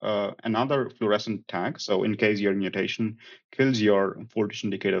have another fluorescent tag. So in case your mutation kills your voltage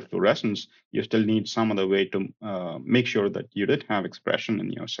indicator fluorescence, you still need some other way to make sure that you did have expression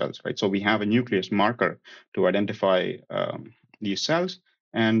in your cells, right? So we have a nucleus marker to identify these cells.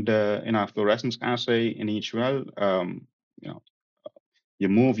 And in our fluorescence assay, in each well, you know, you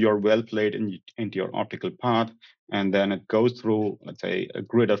move your well plate into your optical path, and then it goes through, let's say, a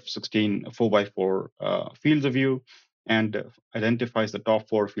grid of 16 4x4 fields of view, and identifies the top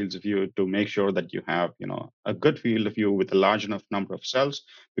 4 fields of view to make sure that you have, a good field of view with a large enough number of cells.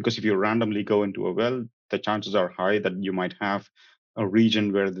 Because if you randomly go into a well, the chances are high that you might have a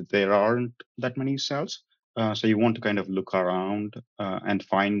region where there aren't that many cells. So you want to kind of look around and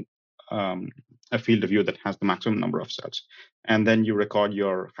find a field of view that has the maximum number of cells. And then you record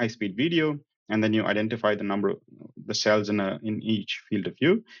your high-speed video, and then you identify the cells in each field of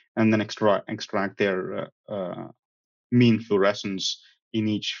view, and then extract their mean fluorescence in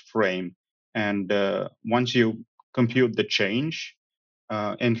each frame. And once you compute the change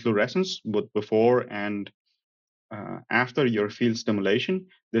in fluorescence, both before and after your field stimulation,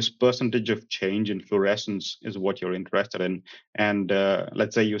 this percentage of change in fluorescence is what you're interested in. And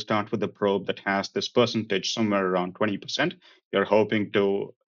let's say you start with a probe that has this percentage somewhere around 20%. You're hoping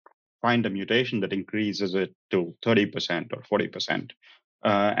to find a mutation that increases it to 30% or 40%.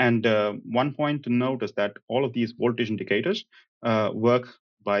 And one point to note is that all of these voltage indicators work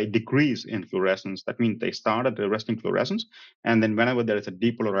by decrease in fluorescence. That means they start at the resting fluorescence, and then whenever there is a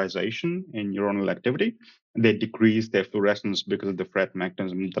depolarization in neuronal activity, they decrease their fluorescence because of the FRET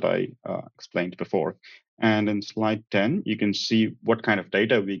mechanism that I explained before. And in slide 10, you can see what kind of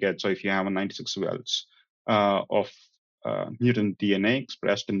data we get. So if you have a 96 wells of mutant DNA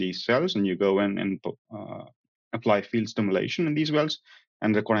expressed in these cells, and you go in and apply field stimulation in these wells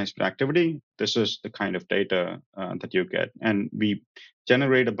and recognize the activity, this is the kind of data that you get. And we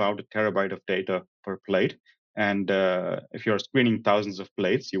generate about a terabyte of data per plate. And if you're screening thousands of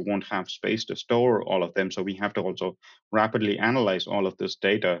plates, you won't have space to store all of them. So we have to also rapidly analyze all of this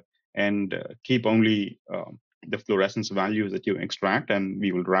data and keep only the fluorescence values that you extract, and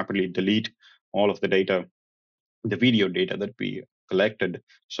we will rapidly delete all of the data, the video data that we collected.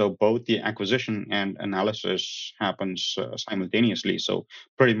 So both the acquisition and analysis happens simultaneously. So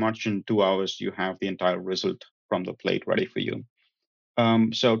pretty much in 2 hours, you have the entire result from the plate ready for you.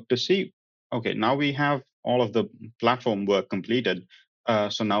 So to see, okay, now we have all of the platform work completed.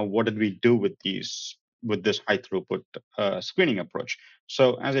 So now what did we do with this high throughput screening approach?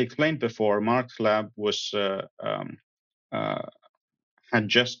 So as I explained before, Mark's lab was uh, had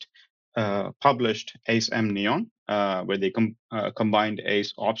just published ACE-M neon, where they combined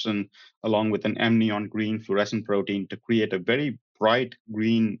ACE opsin along with an M neon green fluorescent protein to create a very bright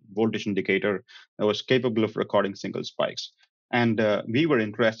green voltage indicator that was capable of recording single spikes. And we were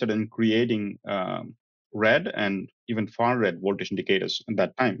interested in creating red and even far red voltage indicators at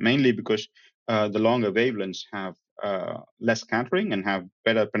that time, mainly because the longer wavelengths have less scattering and have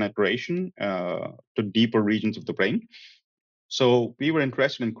better penetration to deeper regions of the brain. So we were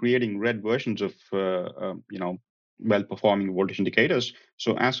interested in creating red versions of, well-performing voltage indicators.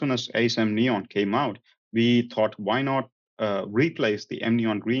 So as soon as ASM neon came out, we thought, why not replace the M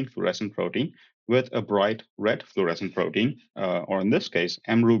neon green fluorescent protein with a bright red fluorescent protein, or in this case,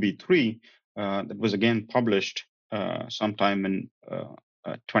 M ruby 3, that was again published sometime in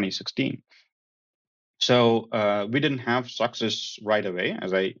 2016. So we didn't have success right away,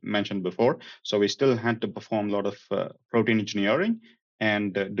 as I mentioned before. So we still had to perform a lot of protein engineering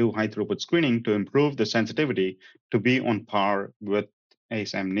and do high throughput screening to improve the sensitivity to be on par with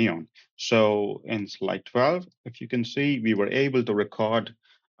ASM neon. So in slide 12, if you can see, we were able to record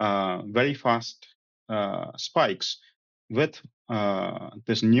very fast spikes with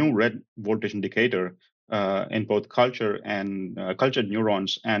this new red voltage indicator in both culture and cultured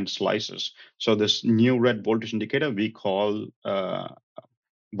neurons and slices. So this new red voltage indicator we call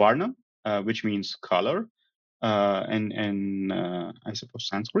Varna, which means color in I suppose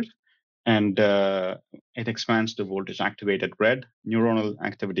Sanskrit. And it expands the voltage activated red neuronal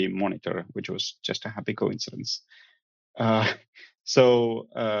activity monitor, which was just a happy coincidence. So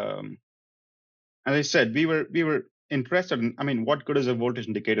as I said, we were interested in, I mean, what good is a voltage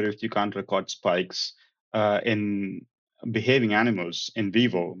indicator if you can't record spikes in behaving animals in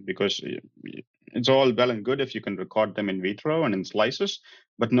vivo? Because it's all well and good if you can record them in vitro and in slices,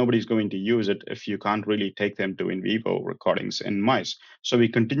 but nobody's going to use it if you can't really take them to in vivo recordings in mice. So we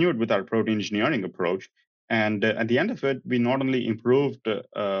continued with our protein engineering approach. And at the end of it, we not only improved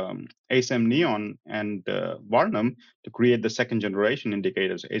ASM neon and Varnum to create the second generation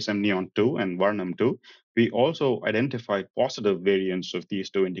indicators, ASM neon 2 and Varnum 2, we also identified positive variants of these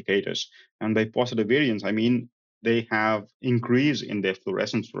two indicators. And by positive variants, I mean they have increase in their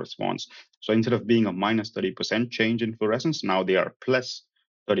fluorescence response. So instead of being a minus 30% change in fluorescence, now they are plus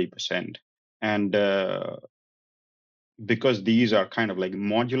 30%. And because these are kind of like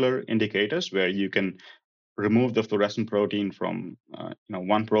modular indicators where you can remove the fluorescent protein from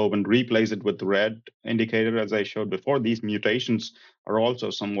one probe and replace it with the red indicator, as I showed before, these mutations are also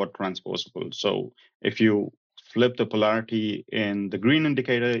somewhat transposable. So if you flip the polarity in the green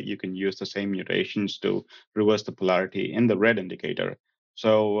indicator, you can use the same mutations to reverse the polarity in the red indicator.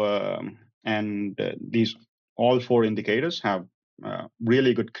 So these all four indicators have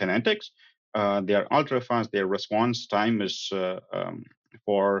really good kinetics. They are ultra fast. Their response time is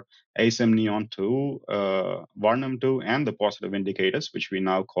for ASM neon 2, Varnum 2, and the positive indicators, which we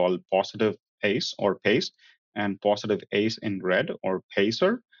now call positive ACE or PACE, and positive ACE in red or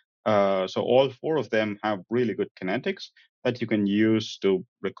PACER. So all four of them have really good kinetics that you can use to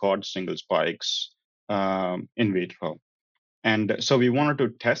record single spikes in vitro. And so we wanted to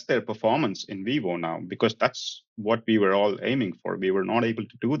test their performance in vivo now, because that's what we were all aiming for. We were not able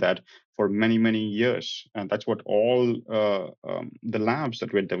to do that for many, many years. And that's what all the labs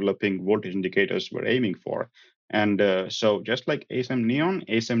that were developing voltage indicators were aiming for. And so just like ASM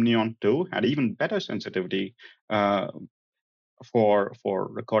Neon 2 had even better sensitivity for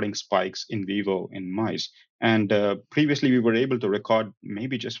recording spikes in vivo in mice. And previously we were able to record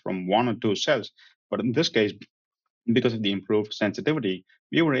maybe just from 1 or 2 cells. But in this case, because of the improved sensitivity,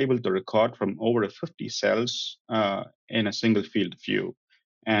 we were able to record from over 50 cells in a single field view.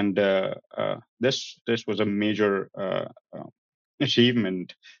 And this was a major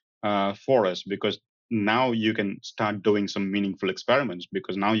achievement for us, because now you can start doing some meaningful experiments,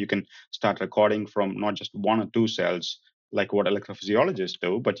 because now you can start recording from not just 1 or 2 cells like what electrophysiologists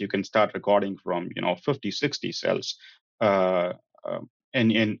do, but you can start recording from 50, 60 cells uh, uh,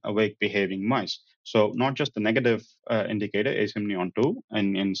 in awake behaving mice. So not just the negative indicator, ASM Neon 2,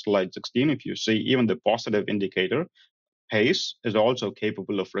 and in slide 16, if you see, even the positive indicator, PACE, is also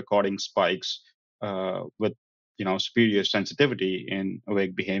capable of recording spikes with superior sensitivity in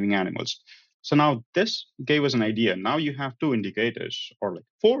awake behaving animals. So now this gave us an idea. Now you have 2 indicators, or like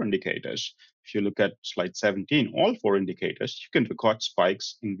 4 indicators. If you look at slide 17, all 4 indicators, you can record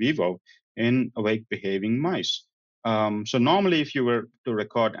spikes in vivo in awake behaving mice. So normally, if you were to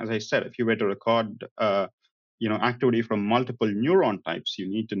record, as I said, if you were to record activity from multiple neuron types, you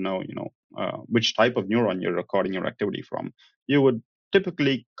need to know which type of neuron you're recording your activity from. You would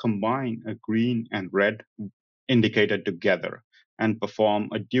typically combine a green and red indicator together and perform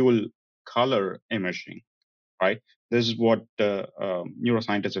a dual color imaging, right? This is what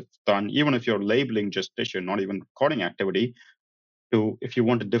neuroscientists have done. Even if you're labeling just tissue, not even recording activity, if you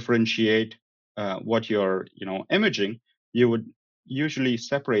want to differentiate what you're imaging, you would usually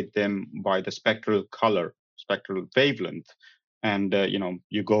separate them by the spectral color, spectral wavelength, and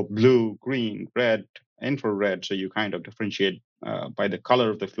you go blue, green, red, infrared. So you kind of differentiate by the color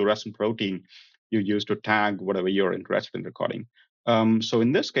of the fluorescent protein you use to tag whatever you're interested in recording. So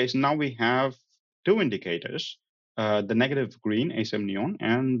in this case, now we have 2 indicators: the negative green ASM neon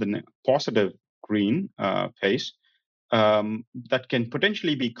and the positive green PACE, that can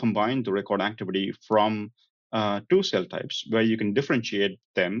potentially be combined to record activity from 2 cell types, where you can differentiate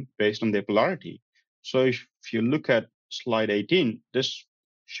them based on their polarity. So if you look at slide 18, this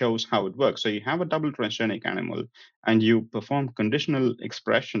shows how it works. So you have a double transgenic animal, and you perform conditional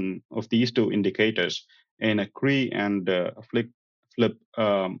expression of these 2 indicators in a Cree and a flip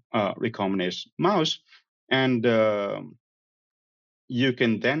recombinase mouse, and you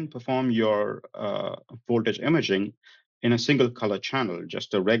can then perform your voltage imaging in a single color channel,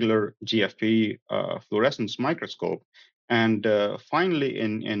 just a regular GFP fluorescence microscope. And finally,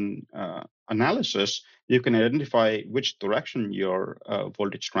 in analysis, you can identify which direction your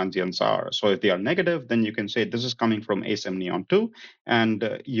voltage transients are. So if they are negative, then you can say this is coming from ASM neon 2,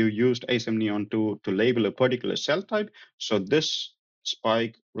 and you used ASM neon 2 to label a particular cell type. So this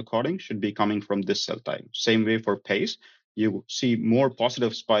spike recording should be coming from this cell type. Same way for PACE, you see more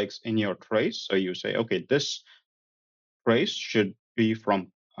positive spikes in your trace. So you say, okay, this trace should be from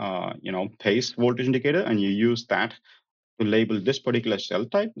PACE voltage indicator, and you use that to label this particular cell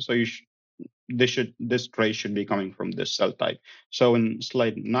type. So this trace should be coming from this cell type. So in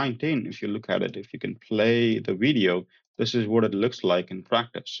slide 19, if you look at it, if you can play the video, this is what it looks like in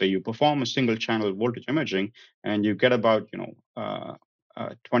practice. So you perform a single channel voltage imaging, and you get about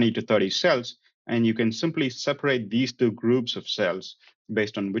 20 to 30 cells, and you can simply separate these 2 groups of cells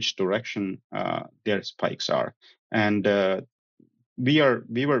based on which direction their spikes are. And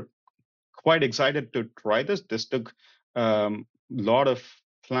we were quite excited to try this. This took a lot of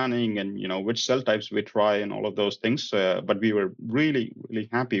planning, and which cell types we try and all of those things. But we were really, really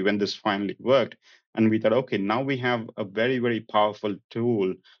happy when this finally worked. And we thought, okay, now we have a very, very powerful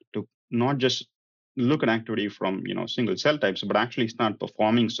tool to not just look at activity from single cell types, but actually start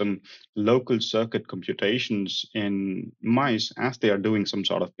performing some local circuit computations in mice as they are doing some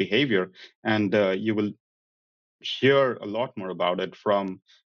sort of behavior. And you will hear a lot more about it from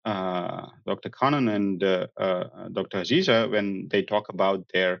Dr. Kannan and Dr. Aziza when they talk about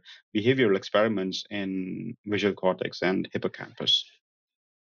their behavioral experiments in visual cortex and hippocampus.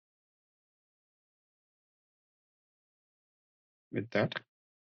 With that,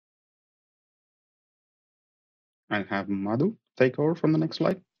 I'll have Madhu take over from the next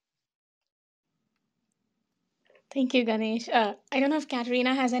slide. Thank you, Ganesh. I don't know if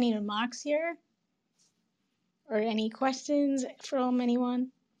Katerina has any remarks here or any questions from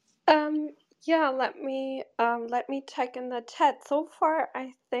anyone. Yeah, let me check in the chat. So far,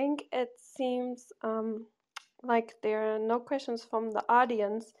 I think it seems like there are no questions from the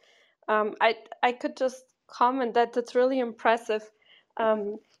audience, I could just comment that it's really impressive.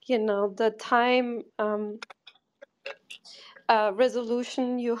 The time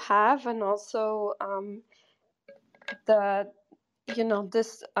resolution you have, and also the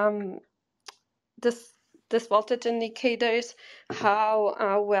this this this voltage indicators,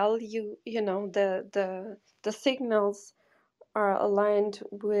 how well the signals are aligned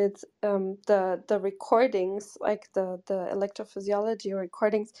with the recordings, like the electrophysiology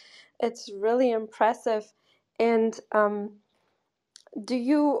recordings. It's really impressive. And do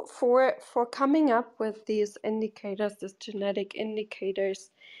you, for coming up with these indicators, these genetic indicators,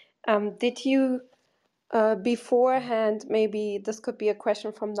 did you beforehand, maybe this could be a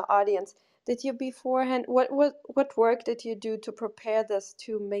question from the audience, did you beforehand, what work did you do to prepare this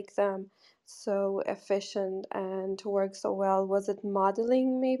to make them so efficient and to work so well? Was it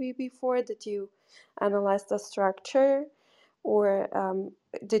modeling maybe before? Did you analyze the structure, or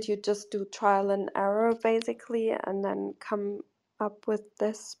did you just do trial and error basically and then come up with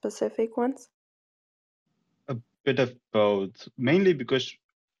this specific ones? A bit of both, mainly because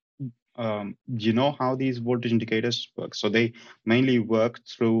you know how these voltage indicators work. So they mainly work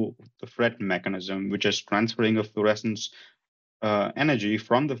through the FRET mechanism, which is transferring of fluorescence energy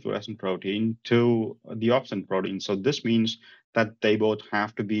from the fluorescent protein to the opsin protein. So this means that they both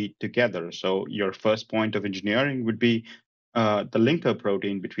have to be together. So your first point of engineering would be the linker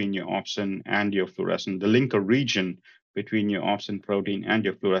protein between your opsin and your fluorescent, the linker region between your opsin protein and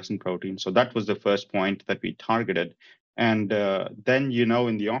your fluorescent protein. So that was the first point that we targeted. And then,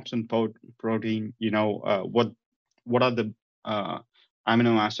 in the opsin protein, what are the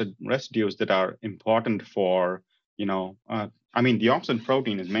amino acid residues that are important for, the opsin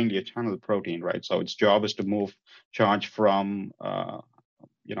protein is mainly a channel protein, right? So its job is to move charge from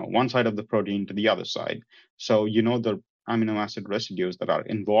one side of the protein to the other side. So the amino acid residues that are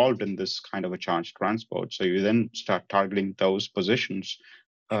involved in this kind of a charge transport. So you then start targeting those positions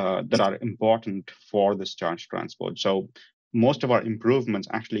that are important for this charge transport. So most of our improvements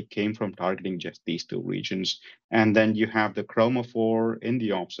actually came from targeting just these two regions. And then you have the chromophore in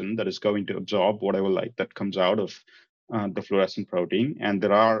the opsin that is going to absorb whatever light that comes out of the fluorescent protein. And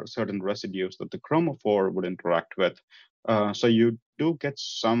there are certain residues that the chromophore would interact with. So you do get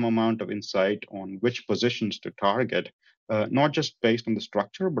some amount of insight on which positions to target, not just based on the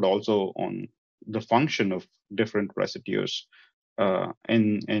structure, but also on the function of different residues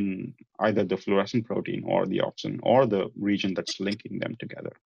in either the fluorescent protein or the opsin or the region that's linking them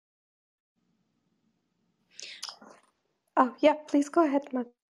together. Oh yeah, please go ahead, Matt.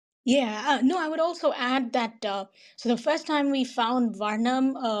 Yeah, no, I would also add that so the first time we found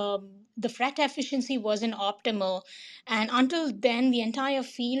Varnum, the FRET efficiency wasn't optimal. And until then, the entire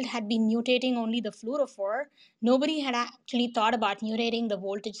field had been mutating only the fluorophore. Nobody had actually thought about mutating the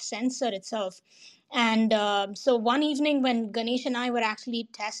voltage sensor itself. And so one evening when Ganesh and I were actually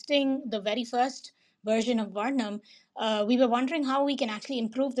testing the very first version of Varnum, we were wondering how we can actually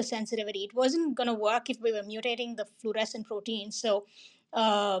improve the sensitivity. It wasn't going to work if we were mutating the fluorescent protein. So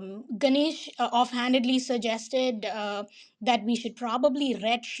Ganesh offhandedly suggested that we should probably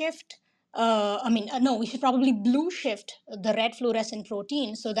redshift. No, we should probably blue shift the red fluorescent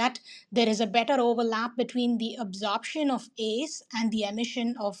protein so that there is a better overlap between the absorption of ACE and the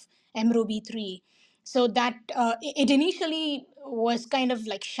emission of MROB3. So that it initially was kind of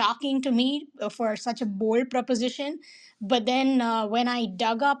like shocking to me for such a bold proposition. But then when I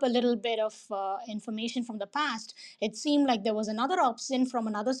dug up a little bit of information from the past, it seemed like there was another opsin from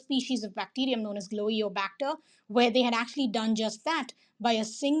another species of bacterium known as Gloeobacter, where they had actually done just that. By a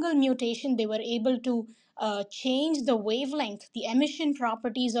single mutation, they were able to change the wavelength, the emission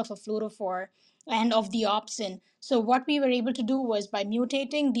properties of a fluorophore and of the opsin. So what we were able to do was by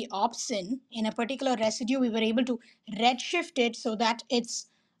mutating the opsin in a particular residue, we were able to redshift it so that its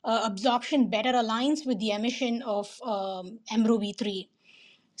absorption better aligns with the emission of MROB3.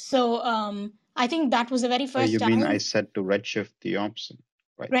 So I think that was the very You first mean I time. said to redshift the opsin,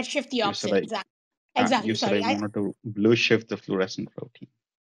 right? Redshift the You said opsin, I exactly. you Exactly. said I Sorry. wanted to blue shift the fluorescent protein.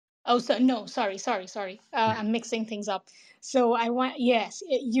 Oh, so no, sorry. I'm mixing things up. So I want, yes,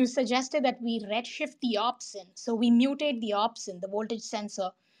 you suggested that we redshift the opsin. So we mutate the opsin, the voltage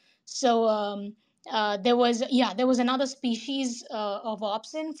sensor. So there was another species of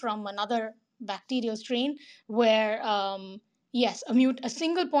opsin from another bacterial strain where yes, a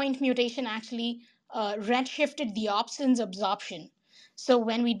single point mutation actually redshifted the opsin's absorption. So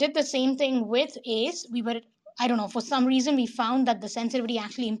when we did the same thing with ACE, we were, I don't know, for some reason we found that the sensitivity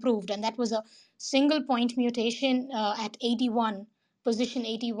actually improved, and that was a single point mutation at 81, position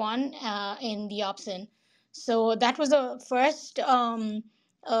 81 in the opsin. So that was the first,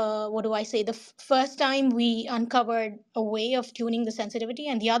 what do I say, the first time we uncovered a way of tuning the sensitivity.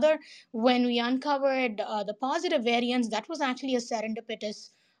 And the other, when we uncovered the positive variants, that was actually a serendipitous,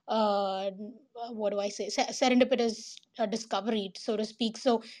 what do I say, serendipitous discovery, so to speak.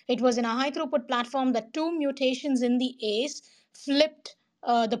 So it was in a high throughput platform that two mutations in the ACE flipped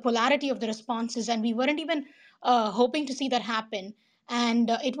the polarity of the responses. And we weren't even hoping to see that happen. And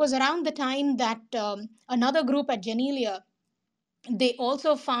it was around the time that another group at Genelia, they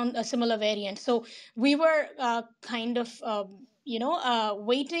also found a similar variant. So we were kind of,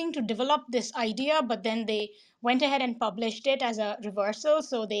 waiting to develop this idea, but then they went ahead and published it as a reversal.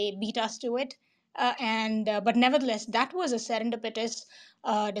 So they beat us to it. But nevertheless, that was a serendipitous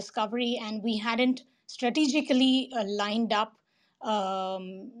discovery, and we hadn't strategically lined up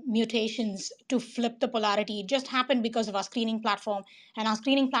mutations to flip the polarity. It just happened because of our screening platform. And our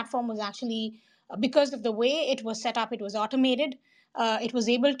screening platform was actually, because of the way it was set up, it was automated. It was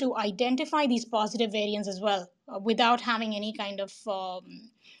able to identify these positive variants as well without having any kind of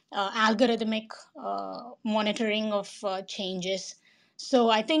algorithmic monitoring of changes.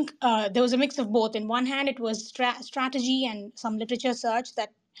 So I think there was a mix of both. In one hand, it was strategy and some literature search that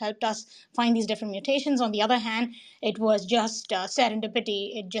helped us find these different mutations. On the other hand, it was just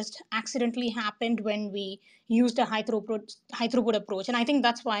serendipity. It just accidentally happened when we used a high throughput approach. And I think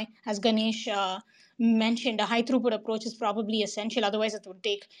that's why, as Ganesh mentioned, a high throughput approach is probably essential. Otherwise, it would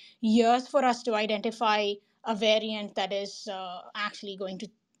take years for us to identify a variant that is actually going to,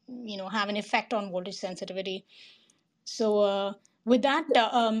 have an effect on voltage sensitivity. So with that,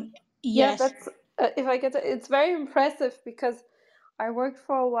 Yeah, yes. that's if I get it, it's very impressive because I worked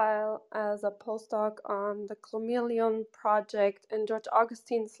for a while as a postdoc on the Chlomeleon project in George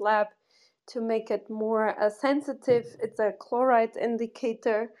Augustine's lab to make it more sensitive. It's a chloride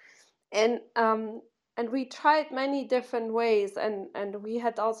indicator, and we tried many different ways, and we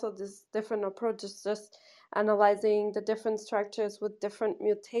had also these different approaches, just analyzing the different structures with different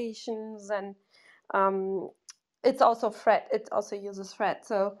mutations, and it's also FRET. It also uses FRET.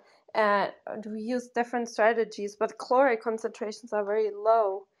 So we use different strategies, but chloride concentrations are very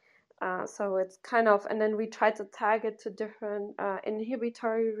low. So it's kind of, and then we try to tag it to different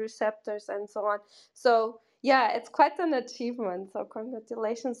inhibitory receptors and so on. So yeah, it's quite an achievement. So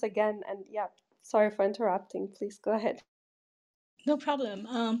congratulations again. And yeah, sorry for interrupting. Please go ahead. No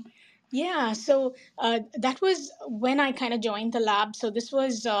problem. Yeah, so that was when I kind of joined the lab. So this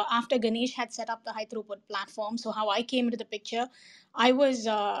was after Ganesh had set up the high throughput platform. So how I came into the picture, I was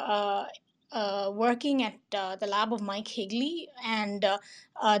working at the lab of Mike Higley, and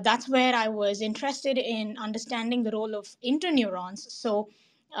that's where I was interested in understanding the role of interneurons. So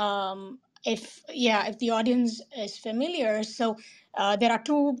if the audience is familiar, so there are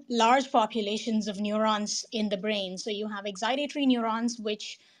two large populations of neurons in the brain. So you have excitatory neurons,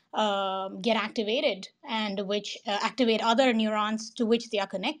 which get activated and which activate other neurons to which they are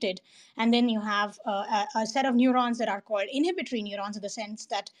connected. And then you have a set of neurons that are called inhibitory neurons, in the sense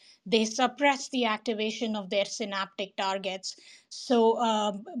that they suppress the activation of their synaptic targets.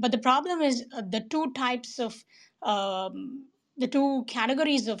 So, but the problem is the two types of the two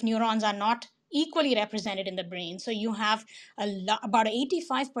categories of neurons are not equally represented in the brain. So you have about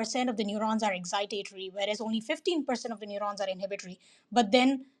 85% of the neurons are excitatory, whereas only 15% of the neurons are inhibitory. But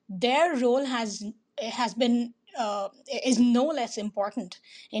then their role has been is no less important.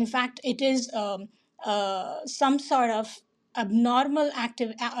 In fact, it is some sort of abnormal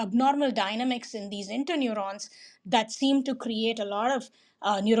dynamics in these interneurons that seem to create a lot of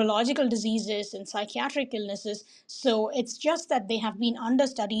neurological diseases and psychiatric illnesses. So it's just that they have been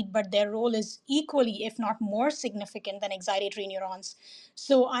understudied, but their role is equally, if not more significant than excitatory neurons.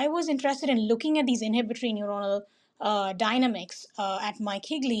 So I was interested in looking at these inhibitory neuronal dynamics at Mike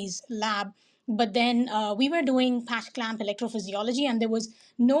Higley's lab. But then we were doing patch clamp electrophysiology, and there was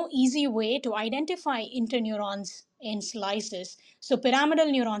no easy way to identify interneurons in slices. So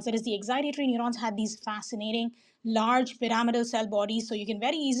pyramidal neurons, that is the excitatory neurons, had these fascinating large pyramidal cell bodies. So you can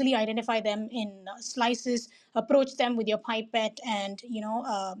very easily identify them in slices, approach them with your pipette and,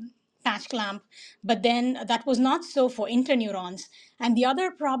 patch clamp. But then that was not so for interneurons. And the other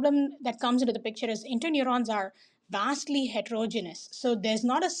problem that comes into the picture is interneurons are vastly heterogeneous. So there's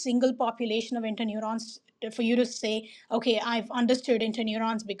not a single population of interneurons for you to say, okay, I've understood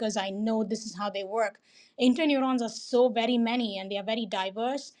interneurons because I know this is how they work. Interneurons are so very many and they are very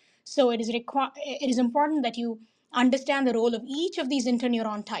diverse. So it is important that you understand the role of each of these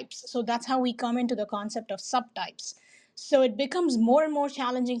interneuron types. So that's how we come into the concept of subtypes. So it becomes more and more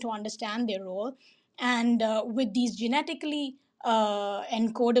challenging to understand their role. And with these genetically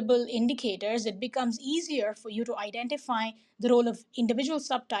encodable indicators, it becomes easier for you to identify the role of individual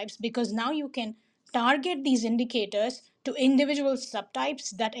subtypes, because now you can target these indicators to individual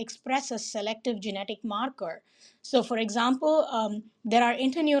subtypes that express a selective genetic marker. So, for example, there are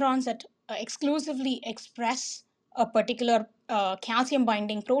interneurons that exclusively express a particular calcium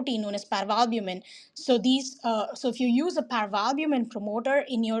binding protein known as parvalbumin. So if you use a parvalbumin promoter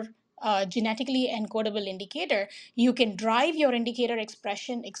in your genetically encodable indicator, you can drive your indicator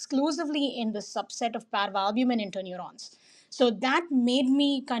expression exclusively in the subset of parvalbumin interneurons. So that made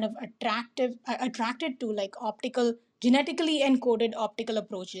me kind of attracted to like optical, genetically encoded optical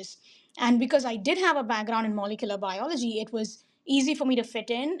approaches. And because I did have a background in molecular biology, it was easy for me to fit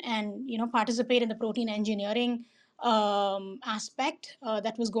in and participate in the protein engineering aspect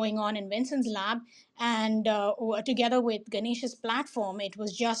that was going on in Vincent's lab. And together with Ganesh's platform, it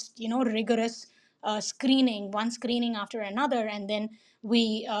was just rigorous screening, one screening after another, and then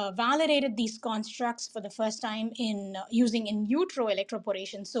we validated these constructs for the first time in using in utero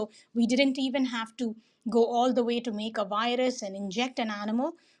electroporation. So we didn't even have to go all the way to make a virus and inject an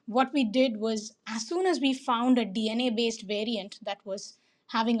animal. What we did was, as soon as we found a DNA based variant that was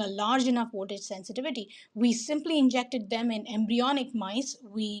having a large enough voltage sensitivity, we simply injected them in embryonic mice.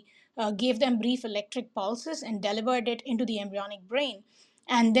 We gave them brief electric pulses and delivered it into the embryonic brain.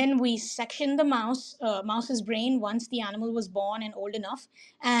 And then we sectioned the mouse's brain once the animal was born and old enough,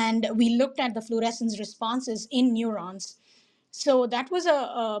 and we looked at the fluorescence responses in neurons. So that was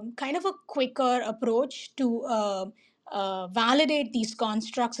a kind of a quicker approach to validate these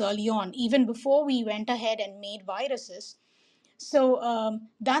constructs early on, even before we went ahead and made viruses. So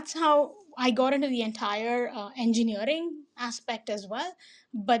that's how I got into the entire engineering aspect as well.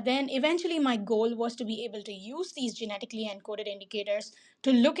 But then eventually, my goal was to be able to use these genetically encoded indicators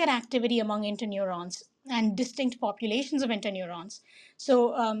to look at activity among interneurons and distinct populations of interneurons.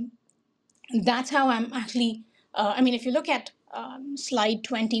 So that's how I'm actually, I mean, if you look at slide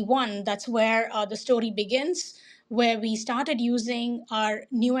 21, that's where the story begins, where we started using our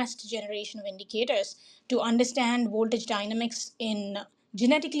newest generation of indicators to understand voltage dynamics in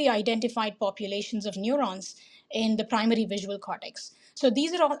genetically identified populations of neurons in the primary visual cortex. So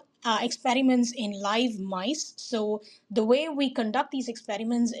these are all experiments in live mice. So the way we conduct these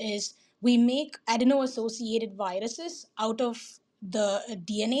experiments is we make adeno-associated viruses out of the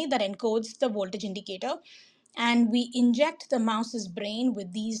DNA that encodes the voltage indicator, and we inject the mouse's brain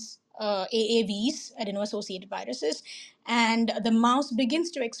with these AAVs, adeno-associated viruses, and the mouse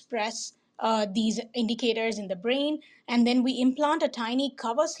begins to express these indicators in the brain, and then we implant a tiny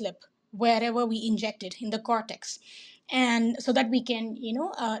cover slip wherever we inject it in the cortex, and so that we can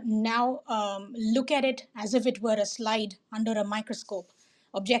now look at it as if it were a slide under a microscope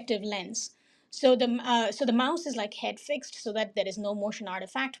objective lens. So the mouse is like head fixed, so that there is no motion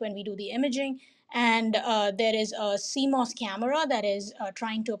artifact when we do the imaging, and there is a CMOS camera that is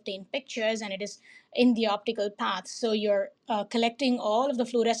trying to obtain pictures, and it is in the optical path. So you're collecting all of the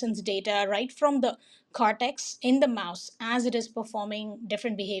fluorescence data right from the cortex in the mouse as it is performing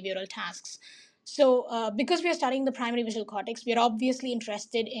different behavioral tasks. So because we are studying the primary visual cortex, we are obviously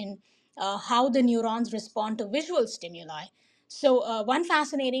interested in how the neurons respond to visual stimuli. So one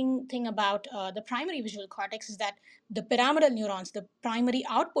fascinating thing about the primary visual cortex is that the pyramidal neurons, the primary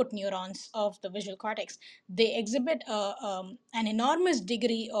output neurons of the visual cortex, they exhibit an enormous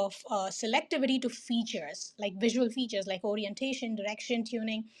degree of selectivity to features, like visual features like orientation, direction,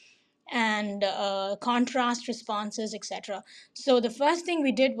 tuning, and contrast responses, etc. So the first thing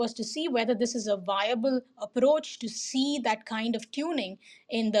we did was to see whether this is a viable approach to see that kind of tuning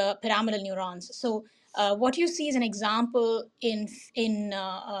in the pyramidal neurons. So what you see is an example in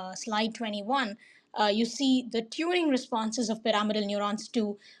slide 21. You see the tuning responses of pyramidal neurons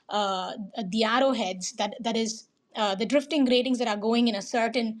to the arrowheads, that is the drifting gratings that are going in a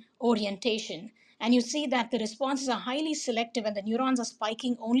certain orientation. And you see that the responses are highly selective and the neurons are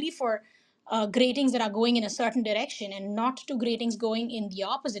spiking only for gratings that are going in a certain direction and not to gratings going in the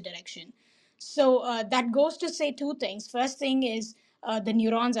opposite direction. So that goes to say two things. First thing is the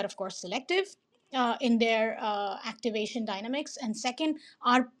neurons are, of course, selective in their activation dynamics. And second,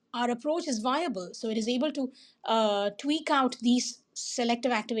 our approach is viable. So it is able to tweak out these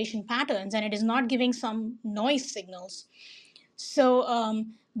selective activation patterns, and it is not giving some noise signals. So,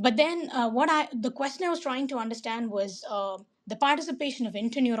 but then the question I was trying to understand was the participation of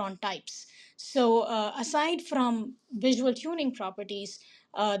interneuron types. So, aside from visual tuning properties,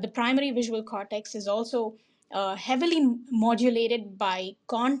 the primary visual cortex is also heavily modulated by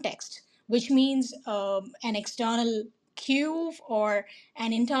context, which means an external cue or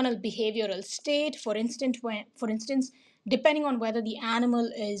an internal behavioral state. For instance, depending on whether the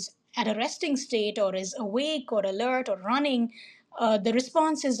animal is at a resting state or is awake or alert or running, the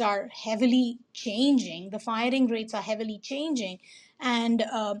responses are heavily changing, the firing rates are heavily changing. And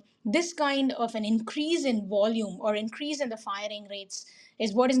this kind of an increase in volume or increase in the firing rates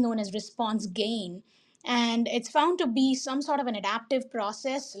is what is known as response gain. And it's found to be some sort of an adaptive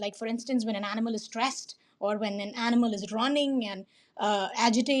process. Like, for instance, when an animal is stressed or when an animal is running and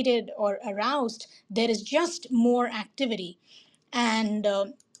agitated or aroused, there is just more activity. And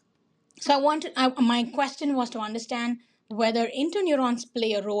so my question was to understand whether interneurons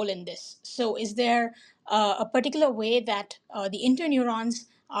play a role in this. So is there a particular way that the interneurons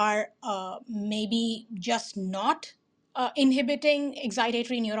are maybe just not inhibiting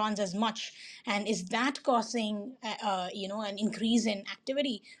excitatory neurons as much, and is that causing an increase in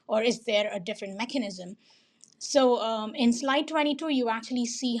activity, or is there a different mechanism? So in slide 22, you actually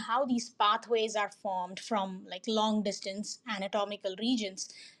see how these pathways are formed from like long distance anatomical regions.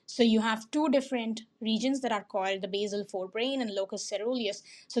 So you have two different regions that are called the basal forebrain and locus ceruleus.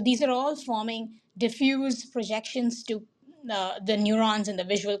 So these are all forming diffuse projections to the neurons in the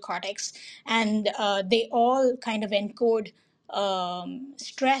visual cortex, and they all kind of encode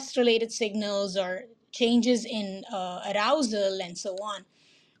stress related signals or changes in arousal and so on.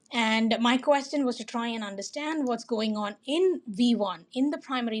 And my question was to try and understand what's going on in V1, in the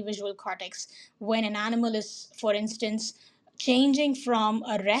primary visual cortex, when an animal is, for instance, changing from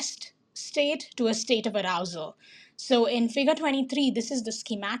a rest state to a state of arousal. So in figure 23, this is the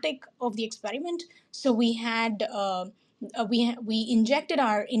schematic of the experiment. So we had we injected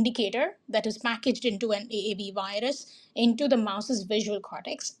our indicator that is packaged into an AAV virus into the mouse's visual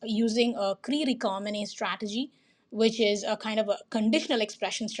cortex using a Cre recombinase strategy, which is a kind of a conditional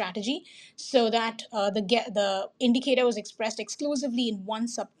expression strategy, so that the indicator was expressed exclusively in one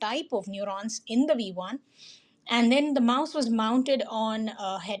subtype of neurons in the V1. And then the mouse was mounted on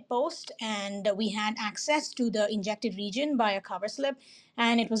a head post, and we had access to the injected region by a cover slip,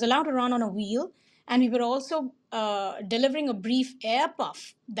 and it was allowed to run on a wheel. And we were also delivering a brief air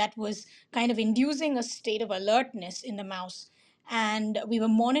puff that was kind of inducing a state of alertness in the mouse. And we were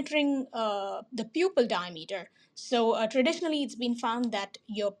monitoring the pupil diameter. So traditionally, it's been found that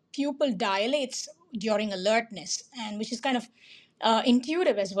your pupil dilates during alertness, and which is kind of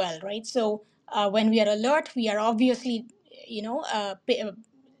intuitive as well, right? So when we are alert, we are obviously,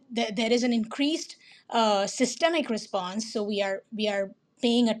 there is an increased systemic response. So we are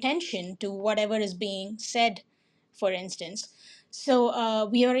paying attention to whatever is being said, for instance. So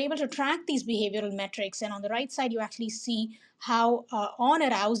we are able to track these behavioral metrics, and on the right side, you actually see how on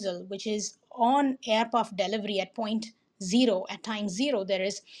arousal, which is on air puff delivery at point zero, at time zero, there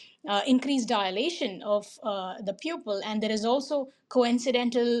is increased dilation of the pupil, and there is also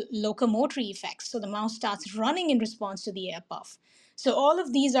coincidental locomotory effects. So the mouse starts running in response to the air puff. So all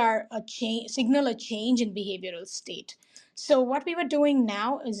of these are signal a change in behavioral state. So what we were doing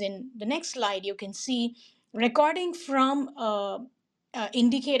now is, in the next slide, you can see recording from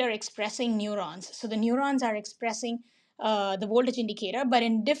indicator expressing neurons. So the neurons are expressing the voltage indicator, but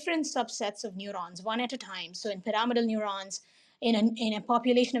in different subsets of neurons, one at a time. So in pyramidal neurons, in a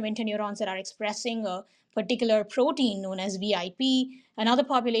population of interneurons that are expressing a particular protein known as VIP, another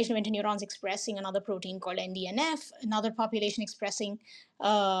population of interneurons expressing another protein called NDNF, another population expressing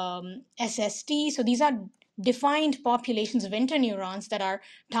SST. So these are defined populations of interneurons that are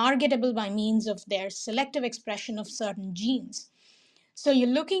targetable by means of their selective expression of certain genes. So you're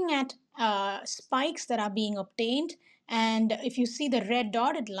looking at spikes that are being obtained. And if you see the red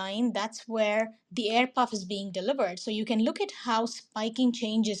dotted line, that's where the air puff is being delivered. So you can look at how spiking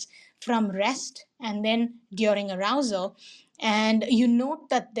changes from rest and then during arousal. And you note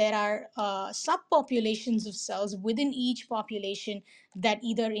that there are subpopulations of cells within each population that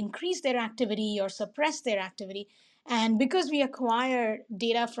either increase their activity or suppress their activity. And because we acquire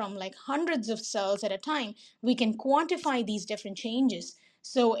data from like hundreds of cells at a time, we can quantify these different changes.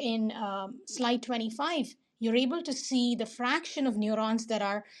 So in slide 25, you're able to see the fraction of neurons that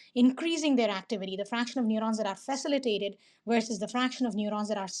are increasing their activity, the fraction of neurons that are facilitated versus the fraction of neurons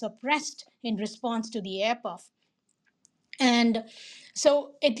that are suppressed in response to the air puff. And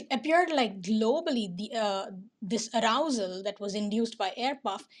so it appeared like globally this arousal that was induced by air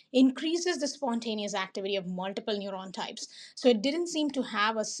puff increases the spontaneous activity of multiple neuron types. So it didn't seem to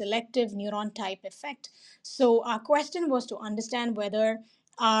have a selective neuron type effect. So our question was to understand whether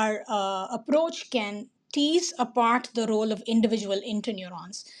our approach can tease apart the role of individual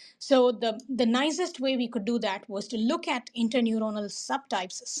interneurons. So the nicest way we could do that was to look at interneuronal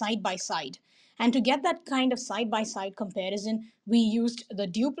subtypes side by side. And to get that kind of side by side comparison, we used the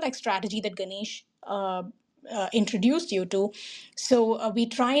duplex strategy that Ganesh introduced you to. So we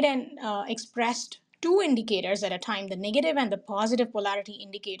tried and expressed two indicators at a time, the negative and the positive polarity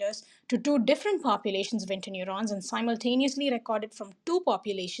indicators, to two different populations of interneurons, and simultaneously recorded from two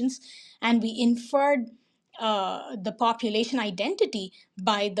populations. And we inferred the population identity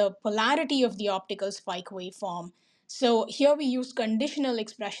by the polarity of the optical spike waveform. So here we use conditional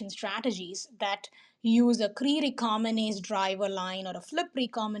expression strategies that use a Cre recombinase driver line or a flip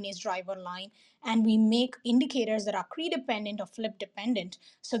recombinase driver line, and we make indicators that are Cre dependent or flip dependent.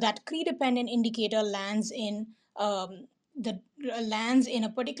 So that Cre dependent indicator lands in lands in a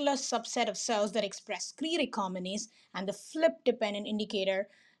particular subset of cells that express Cre recombinase, and the flip dependent indicator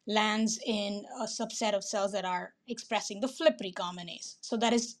lands in a subset of cells that are expressing the flip recombinase. So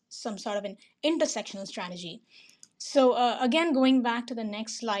that is some sort of an intersectional strategy. So again, going back to the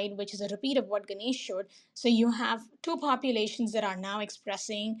next slide, which is a repeat of what Ganesh showed. So you have two populations that are now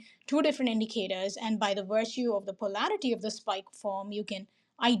expressing two different indicators, and by the virtue of the polarity of the spike form, you can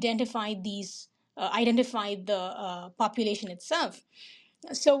identify identify the population itself.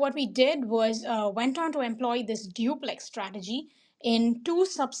 So what we did was went on to employ this duplex strategy in two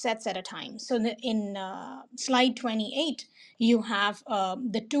subsets at a time. So in slide 28, you have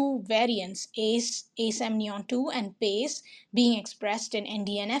the two variants, ACE-MNEON2 and PACE, being expressed in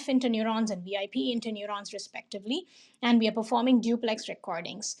NDNF interneurons and VIP interneurons respectively, and we are performing duplex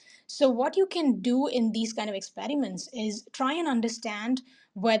recordings. So what you can do in these kind of experiments is try and understand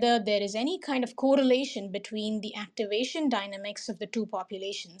whether there is any kind of correlation between the activation dynamics of the two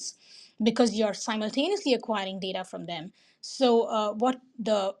populations, because you're simultaneously acquiring data from them. So what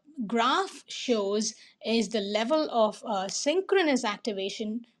the graph shows is the level of synchronous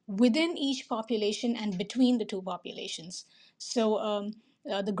activation within each population and between the two populations. So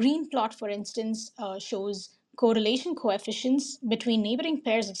the green plot, for instance, shows correlation coefficients between neighboring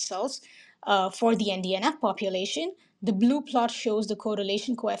pairs of cells for the NDNF population. The blue plot shows the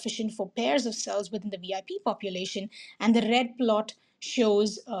correlation coefficient for pairs of cells within the VIP population, and the red plot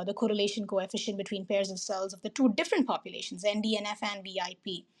shows the correlation coefficient between pairs of cells of the two different populations, NDNF and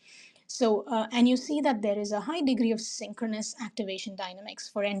VIP. So, and you see that there is a high degree of synchronous activation dynamics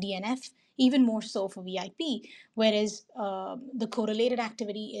for NDNF, even more so for VIP, whereas the correlated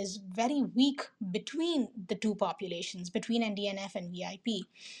activity is very weak between the two populations, between NDNF and VIP.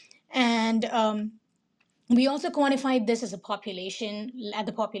 And we also quantified this as a population at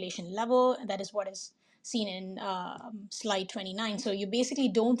the population level. That is what is seen in slide 29. So you basically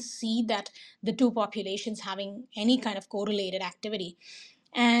don't see that the two populations having any kind of correlated activity.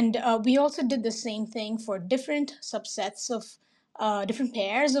 And we also did the same thing for different subsets of different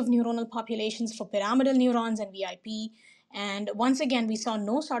pairs of neuronal populations for pyramidal neurons and VIP. And once again, we saw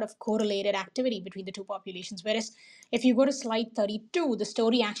no sort of correlated activity between the two populations. Whereas if you go to slide 32, the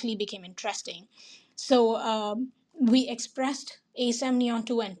story actually became interesting. So we expressed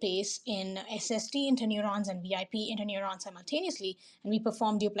ASM-Neon2 and PACE in SST interneurons and VIP interneurons simultaneously, and we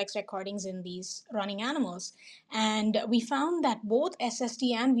performed duplex recordings in these running animals. And we found that both SST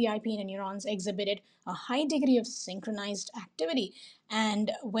and VIP interneurons exhibited a high degree of synchronized activity.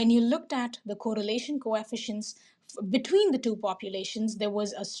 And when you looked at the correlation coefficients between the two populations, there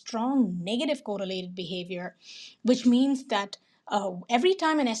was a strong negative correlated behavior, which means that every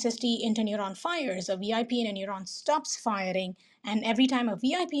time an SST interneuron fires, a VIP interneuron stops firing, and every time a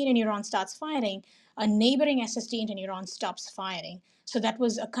VIP interneuron starts firing, a neighboring SST interneuron stops firing. So that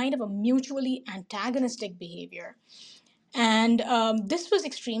was a kind of a mutually antagonistic behavior. And this was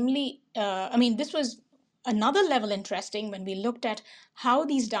extremely, this was another level interesting when we looked at how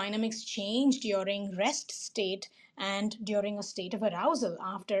these dynamics change during rest state and during a state of arousal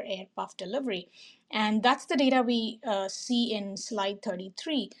after air puff delivery. And that's the data we see in slide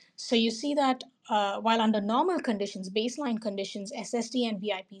 33. So you see that while under normal conditions, baseline conditions, SST and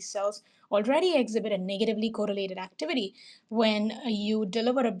VIP cells already exhibit a negatively correlated activity. When you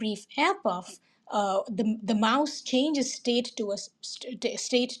deliver a brief air puff, the mouse changes state to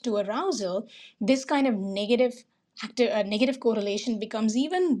state to arousal. This kind of negative correlation becomes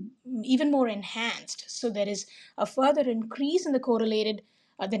even more enhanced. So there is a further increase in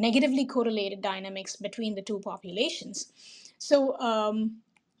the negatively correlated dynamics between the two populations. So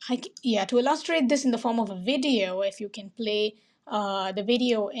to illustrate this in the form of a video, if you can play the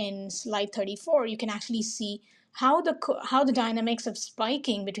video in slide 34, you can actually see how the dynamics of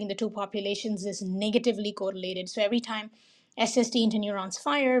spiking between the two populations is negatively correlated. So every time SST interneurons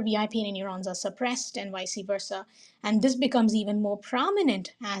fire, VIP interneurons are suppressed, and vice versa. And this becomes even more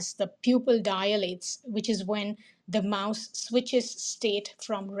prominent as the pupil dilates, which is when the mouse switches state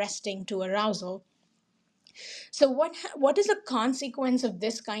from resting to arousal. So what is a consequence of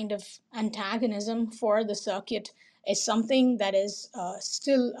this kind of antagonism for the circuit is something that is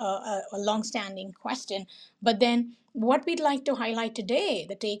still a long-standing question. But then what we'd like to highlight today,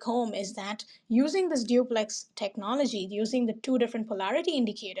 the take home, is that using this duplex technology, using the two different polarity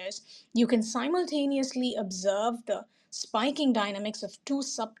indicators, you can simultaneously observe the spiking dynamics of two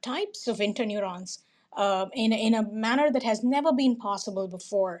subtypes of interneurons in a manner that has never been possible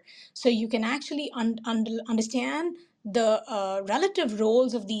before. So you can actually understand the relative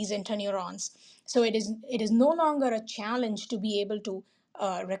roles of these interneurons. So it is no longer a challenge to be able to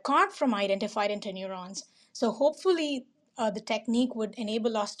record from identified interneurons. So hopefully the technique would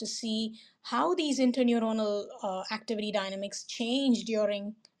enable us to see how these interneuronal activity dynamics change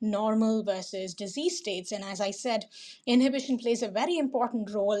during normal versus disease states. And as I said, inhibition plays a very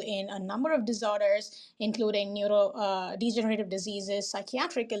important role in a number of disorders, including neurodegenerative diseases,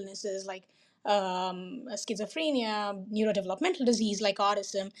 psychiatric illnesses like schizophrenia, neurodevelopmental disease like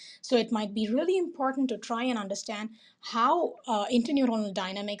autism. So it might be really important to try and understand how interneuronal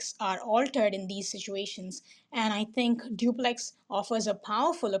dynamics are altered in these situations. And I think duplex offers a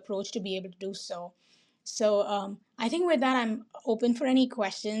powerful approach to be able to do so. So I think with that, I'm open for any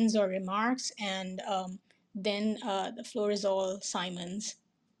questions or remarks, and then the floor is all Simon's.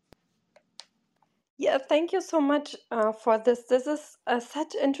 Yeah, thank you so much for this. This is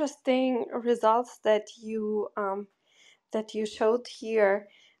such interesting results that you showed here,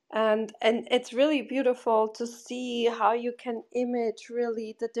 and it's really beautiful to see how you can image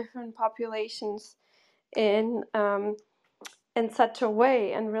really the different populations in such a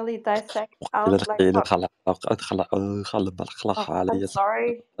way and really dissect out like oh, I'm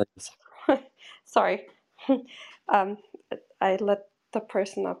sorry. Sorry. um, I let the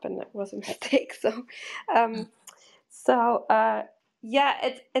person up and it was a mistake. So, um, yeah,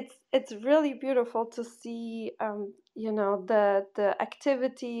 it's really beautiful to see, the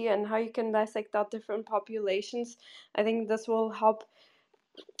activity and how you can dissect out different populations. I think this will help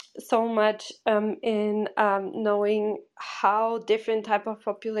so much in knowing how different type of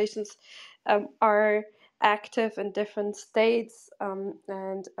populations are active in different states,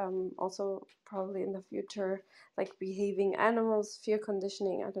 and also probably in the future, like behaving animals, fear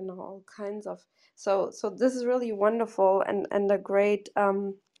conditioning, I don't know, all kinds of. So this is really wonderful and a great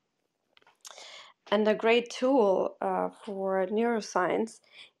tool for neuroscience.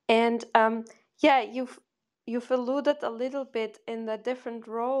 And yeah, you've alluded a little bit in the different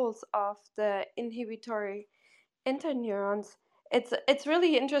roles of the inhibitory interneurons. It's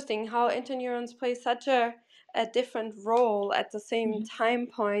really interesting how interneurons play such a different role at the same time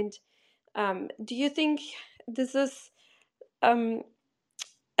point. Do you think this is a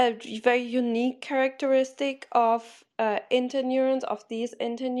very unique characteristic of interneurons, of these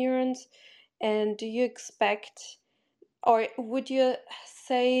interneurons? And do you expect, or would you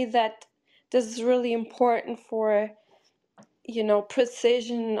say that this is really important for,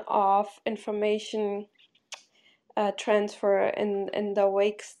 precision of information transfer in the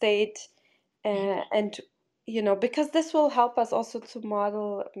awake state, and because this will help us also to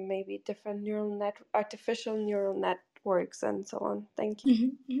model maybe different artificial neural networks and so on. Thank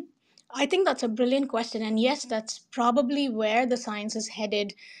you. I think that's a brilliant question. And yes, that's probably where the science is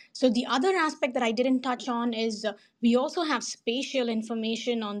headed. So, the other aspect that I didn't touch on is we also have spatial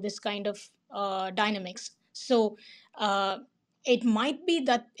information on this kind of dynamics. So, uh, it might be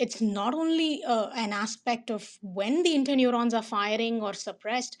that it's not only an aspect of when the interneurons are firing or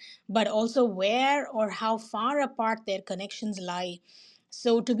suppressed, but also where or how far apart their connections lie.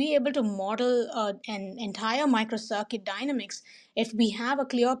 So to be able to model an entire microcircuit dynamics, if we have a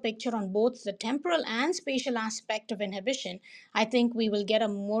clear picture on both the temporal and spatial aspect of inhibition, I think we will get a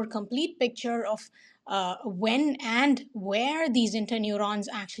more complete picture of when and where these interneurons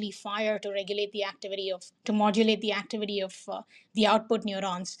actually fire to regulate the activity to modulate the activity of the output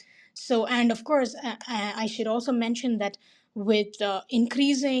neurons. So, and of course, I should also mention that with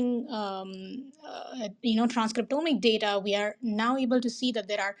increasing transcriptomic data, we are now able to see that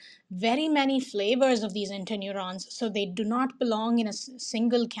there are very many flavors of these interneurons. So they do not belong in a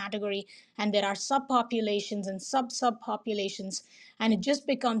single category, and there are subpopulations and subpopulations, and it just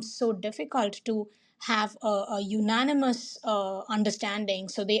becomes so difficult to have a unanimous understanding.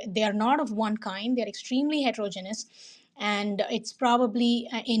 So they are not of one kind; they're extremely heterogeneous, and it's probably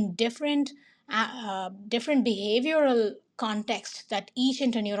in different behavioral context that each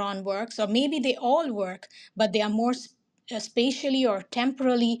interneuron works, or maybe they all work, but they are more spatially or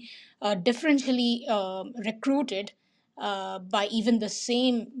temporally differentially recruited by even the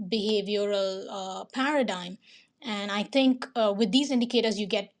same behavioral paradigm. And I think with these indicators, you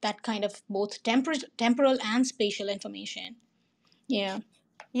get that kind of both temporal and spatial information. Yeah.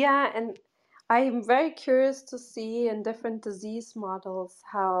 Yeah, and I'm very curious to see in different disease models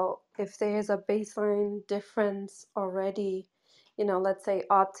how if there is a baseline difference already, let's say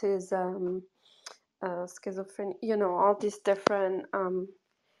autism, schizophrenia, all these different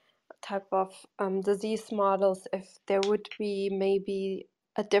type of disease models, if there would be maybe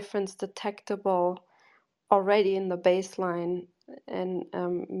a difference detectable already in the baseline, and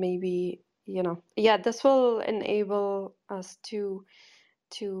maybe yeah, this will enable us to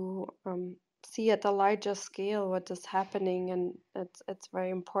see at a larger scale what is happening, and it's very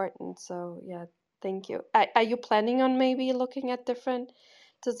important. So yeah, thank you. Are you planning on maybe looking at different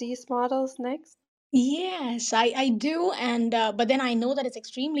disease models next? Yes, I do, and but then I know that it's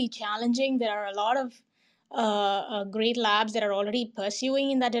extremely challenging. There are a lot of great labs that are already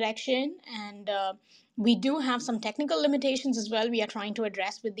pursuing in that direction, and we do have some technical limitations as well. We are trying to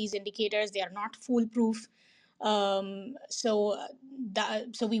address with these indicators. They are not foolproof, so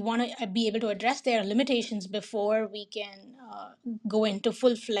we want to be able to address their limitations before we can go into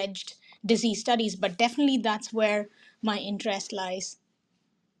full-fledged disease studies. But definitely, that's where my interest lies.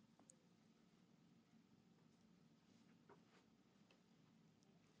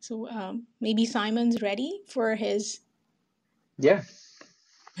 So maybe Simon's ready for his. Yeah,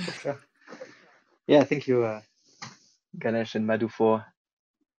 for sure. Yeah, thank you, Ganesh and Madhu, for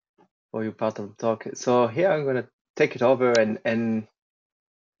your part of the talk. So here I'm going to take it over, and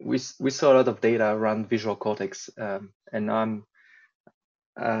we saw a lot of data around visual cortex, and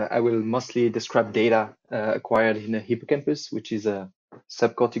I will mostly describe data acquired in the hippocampus, which is a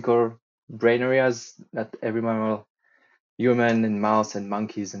subcortical brain areas that every mammal, human and mouse and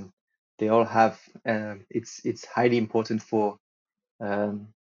monkeys, and they all have. It's highly important for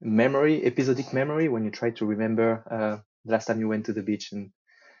memory, episodic memory, when you try to remember the last time you went to the beach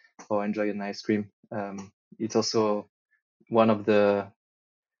or enjoy an ice cream. It's also one of the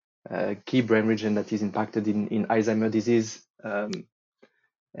key brain region that is impacted in Alzheimer's disease,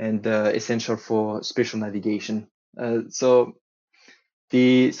 and essential for spatial navigation. So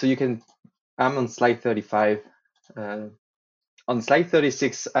you can. I'm on slide 35. On slide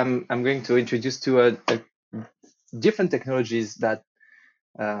 36, I'm going to introduce two different technologies that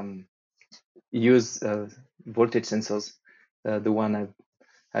use voltage sensors. The one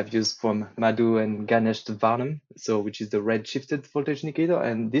I've used from Madhu and Ganesh Varnam, which is the red shifted voltage indicator.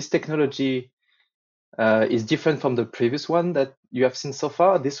 And this technology is different from the previous one that you have seen so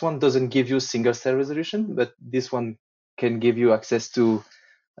far. This one doesn't give you single cell resolution, but this one can give you access to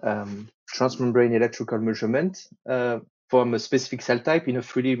transmembrane electrical measurement from a specific cell type in a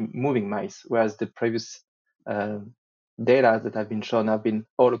freely moving mice, whereas the previous data that have been shown have been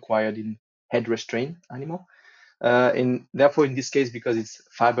all acquired in head restrained animal. And therefore, in this case, because it's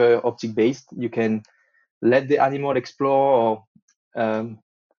fiber optic based, you can let the animal explore or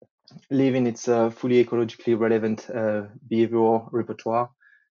live in its fully ecologically relevant behavioral repertoire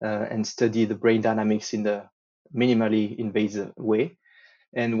and study the brain dynamics in the minimally invasive way.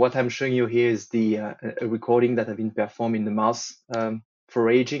 And what I'm showing you here is a recording that have been performed in the mouse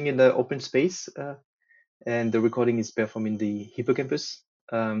foraging in the open space. And the recording is performed in the hippocampus.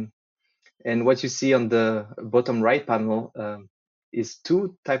 And what you see on the bottom right panel is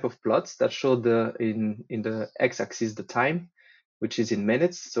two type of plots that show in the x-axis the time, which is in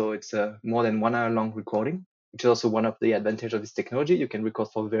minutes. So it's a more than 1 hour long recording, which is also one of the advantage of this technology. You can record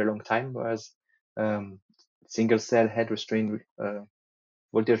for a very long time, whereas single cell head restrained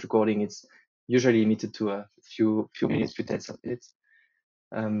voltage recording is usually limited to a few minutes, few tenths of minutes.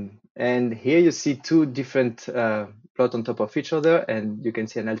 And here you see two different plots on top of each other, and you can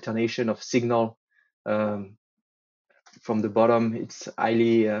see an alternation of signal. From the bottom, it's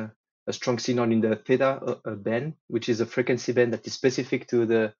highly a strong signal in the theta band, which is a frequency band that is specific to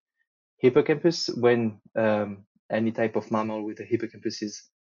the hippocampus when any type of mammal with a hippocampus is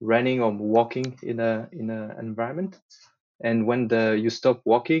running or walking in an environment. And when you stop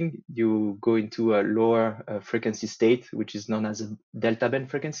walking, you go into a lower frequency state, which is known as a delta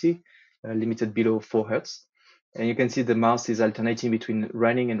band frequency, limited below 4 Hertz. And you can see the mouse is alternating between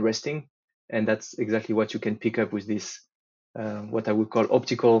running and resting. And that's exactly what you can pick up with this, what I would call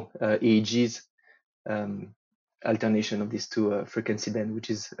optical EEGs, alternation of these two frequency band, which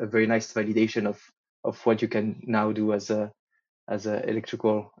is a very nice validation of what you can now do as a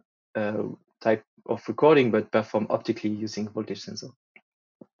electrical type of recording, but perform optically using voltage sensor.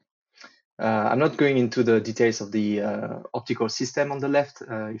 I'm not going into the details of the optical system on the left.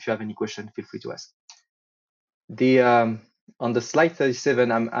 If you have any question, feel free to ask. On the slide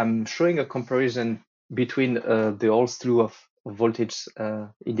 37, I'm showing a comparison between the whole slew of voltage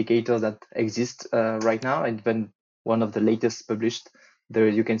indicators that exist right now, and then one of the latest published, there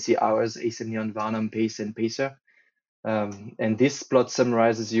you can see ours, ASEMneon, Varnum, PACE, and PACER. And this plot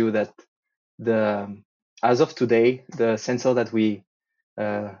summarizes you that as of today, the sensor that we,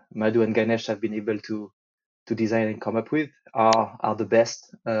 Madhu and Ganesh, have been able to design and come up with are the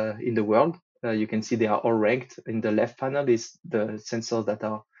best in the world. You can see they are all ranked. In the left panel is the sensors that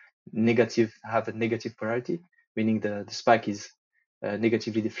are negative, have a negative polarity, meaning the spike is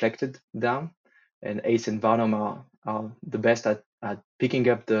negatively deflected down. And ACE and Varnum are the best at picking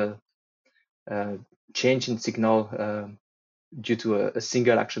up the change in signal due to a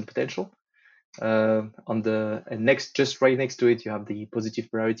single action potential. Just right next to it, you have the positive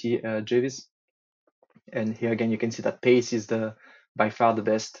polarity JVs. And here again, you can see that PACE is by far the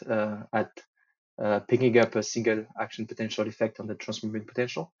best at picking up a single action potential effect on the transmembrane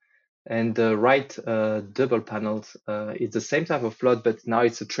potential. And the right double panels is the same type of plot, but now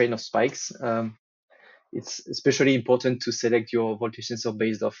it's a train of spikes. It's especially important to select your voltage sensor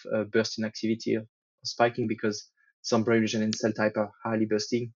based off burst in activity of spiking, because some brain region and cell type are highly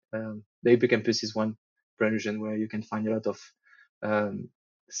bursting. The hippocampus is one brain region where you can find a lot of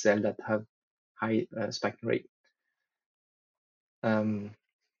cells that have high spiking rate.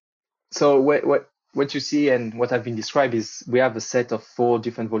 So what you see and what I've been described is we have a set of 4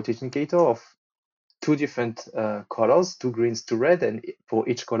 different voltage indicators of 2 different colors, 2 greens, 2 red, and for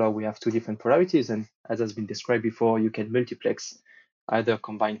each color we have 2 different polarities. And as has been described before, you can multiplex, either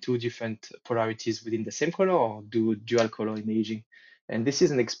combine 2 different polarities within the same color or do dual color imaging. And this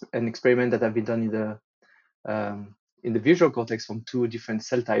is an experiment that have been done in the visual cortex from 2 different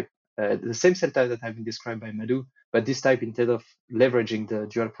cell type, the same cell type that have been described by Madhu, but this type, instead of leveraging the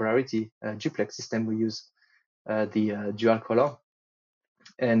dual polarity duplex system, we use the dual color.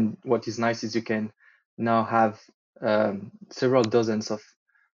 And what is nice is you can now have several dozens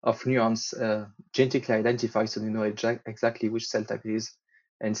of neurons genetically identified, so you know exactly which cell type it is,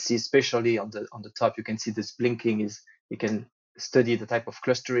 and see, especially on the top, you can see this blinking is, you can study the type of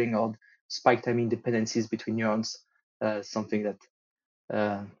clustering or spike timing dependencies between neurons, something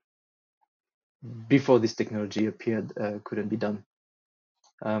that before this technology appeared couldn't be done.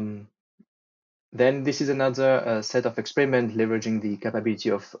 Then this is another set of experiment leveraging the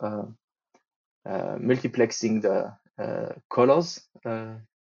capability of multiplexing the colors,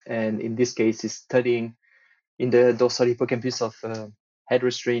 and in this case is studying in the dorsal hippocampus of head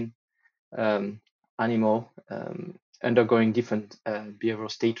restrained animal undergoing different behavioral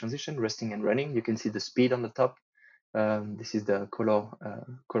state transition, resting and running. You can see the speed on the top. This is the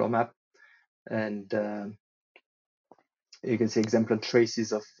color map, and you can see exemplar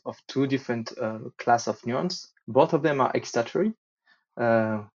traces of 2 different class of neurons. Both of them are excitatory,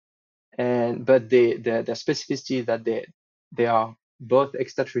 but their specificity that they are both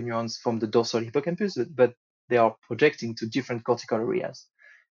excitatory neurons from the dorsal hippocampus, but they are projecting to different cortical areas.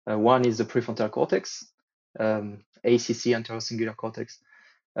 One is the prefrontal cortex, ACC, anterocingular cortex,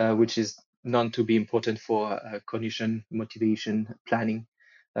 which is known to be important for cognition, motivation, planning.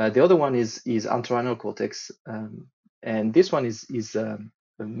 The other one is entorhinal cortex, and this one is a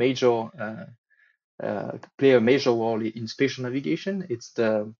major play a major role in spatial navigation. It's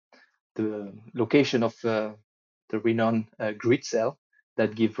the location of the renowned grid cell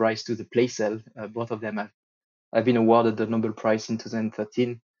that give rise to the place cell. Both of them have been awarded the Nobel Prize in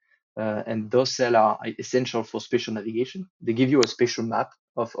 2013. And those cells are essential for spatial navigation. They give you a spatial map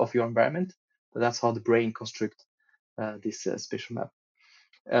of your environment. That's how the brain constructs this spatial map.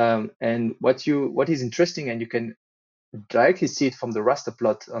 And what is interesting, and you can directly see it from the raster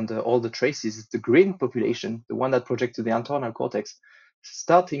plot on all the traces, is the green population, the one that projects to the entorhinal cortex,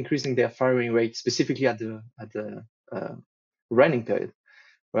 start increasing their firing rate specifically at the running period,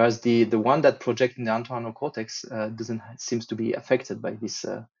 whereas the one that projects in the entorhinal cortex seems to be affected by this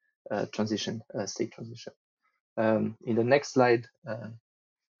state transition. In the next slide,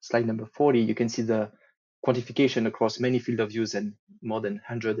 slide number 40, you can see the quantification across many field of views and more than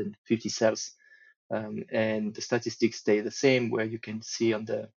 150 cells. And the statistics stay the same, where you can see on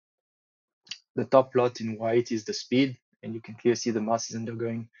the top plot in white is the speed, and you can clearly see the mass is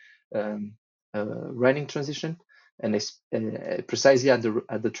undergoing running transition. And precisely at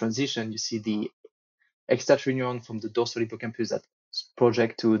the transition, you see the excitatory neuron from the dorsal hippocampus that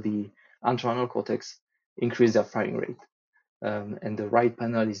project to the entorhinal cortex increase their firing rate. And the right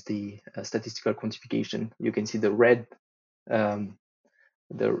panel is the statistical quantification. You can see the red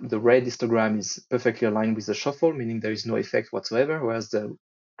the red histogram is perfectly aligned with the shuffle, meaning there is no effect whatsoever, whereas the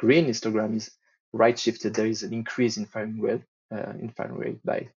green histogram is right shifted. There is an increase in firing rate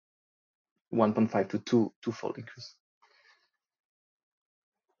by 1.5 to twofold increase.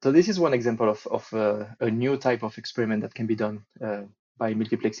 So this is one example of a new type of experiment that can be done by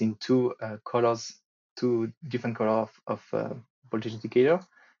multiplexing two different colors of voltage indicator.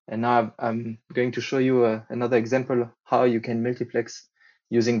 And now I'm going to show you another example how you can multiplex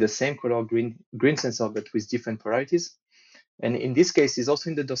using the same color green sensor but with different polarities. And in this case, it's also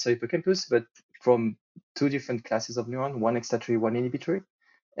in the dorsal hippocampus, but from two different classes of neuron, one excitatory, one inhibitory.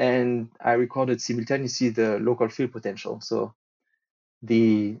 And I recorded simultaneously the local field potential. So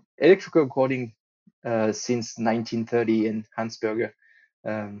the electrical recording since 1930 in Hansberger,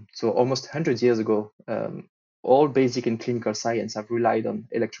 so almost 100 years ago, all basic and clinical science have relied on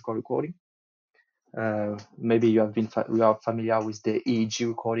electrical recording. Maybe you are familiar with the EEG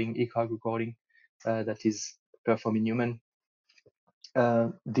recording, ECOG recording that is performed in human.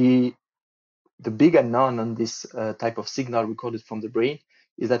 The big unknown on this type of signal recorded from the brain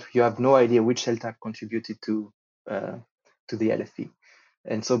is that you have no idea which cell type contributed to the LFE.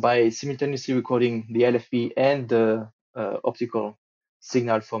 And so by simultaneously recording the LFE and the optical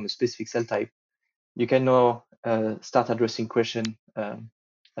signal from a specific cell type, you can now start addressing question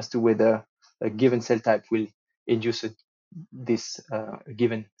as to whether a given cell type will induce this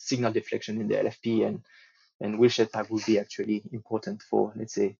given signal deflection in the LFP, and which cell type would be actually important for,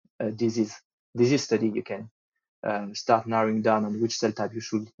 let's say, a disease study. You can start narrowing down on which cell type you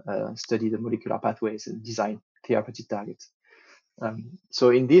should study the molecular pathways and design therapeutic targets.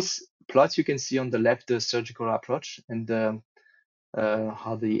 So in this plot, you can see on the left the surgical approach and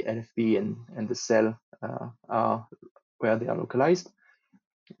how the LFP and the cell are where they are localized,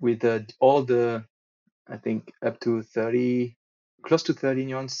 with all the, I think, up to 30, close to 30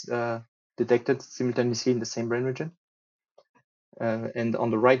 neurons detected simultaneously in the same brain region. And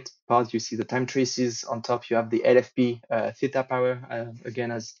on the right part, you see the time traces. On top, you have the LFP theta power.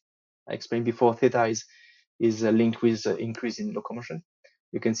 Again, as I explained before, theta is linked with increase in locomotion.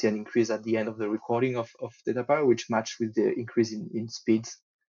 You can see an increase at the end of the recording of theta power, which match with the increase in speeds.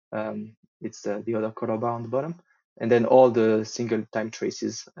 It's the other color bar on the bottom. And then all the single time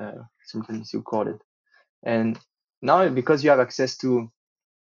traces simultaneously recorded. And now, because you have access to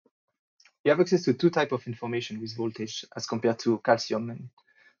two types of information with voltage as compared to calcium.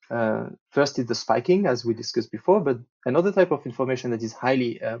 And first is the spiking, as we discussed before, but another type of information that is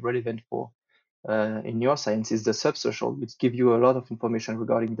highly relevant for in neuroscience is the subsocial, which give you a lot of information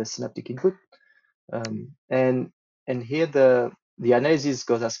regarding the synaptic input. And here the analysis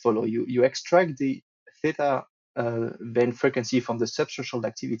goes as follows. You extract the theta band frequency from the subsocial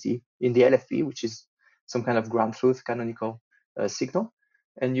activity in the LFP, which is some kind of ground truth canonical signal.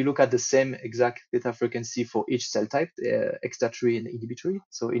 And you look at the same exact theta frequency for each cell type, excitatory and inhibitory.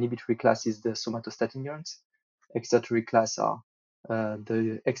 So inhibitory class is the somatostatin neurons. Excitatory class are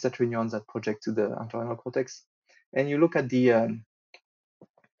the excitatory neurons that project to the entorhinal cortex. And you look at the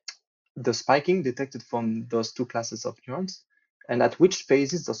spiking detected from those two classes of neurons, and at which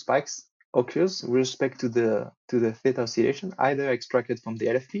phases the spikes occurs with respect to the theta oscillation, either extracted from the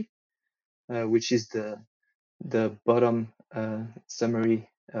LFP, which is the bottom summary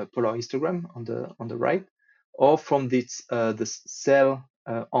polar histogram on the right, or from the cell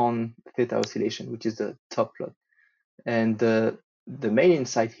on theta oscillation, which is the top plot. And the main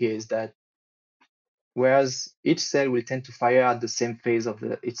insight here is that whereas each cell will tend to fire at the same phase of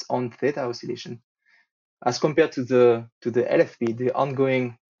its own theta oscillation, as compared to the LFP, the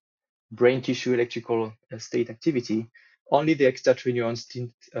ongoing brain tissue electrical state activity, only the excitatory neurons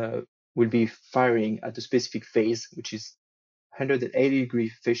will be firing at a specific phase, which is 180-degree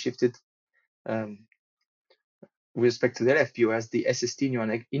phase shifted with respect to the LFP, whereas the SST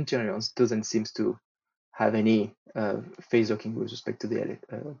neuron interneurons doesn't seem to have any phase locking with respect to the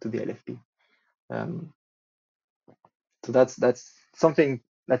LFP. So that's something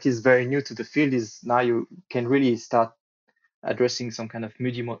that is very new to the field. Is now you can really start addressing some kind of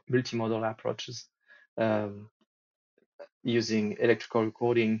multimodal approaches using electrical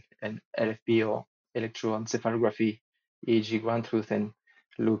recording and LFP or electroencephalography, EEG ground truth, and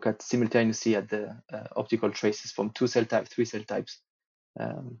look at simultaneously at the optical traces from 2 cell types, 3 cell types.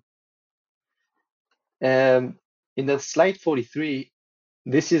 In the slide 43,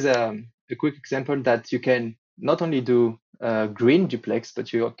 this is a quick example that you can not only do green duplex,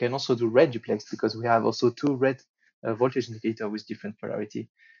 but you can also do red duplex, because we have also 2 red voltage indicator with different polarity.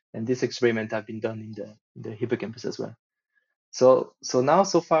 And this experiment have been done in the hippocampus as well. So now,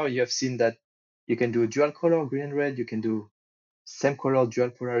 so far, you have seen that you can do dual color, green and red. You can do same color dual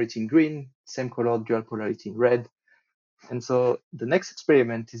polarity in green, same color dual polarity in red. And so the next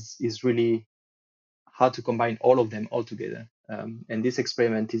experiment is really how to combine all of them all together. And this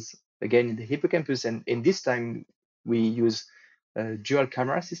experiment is again in the hippocampus. And in this time, we use a dual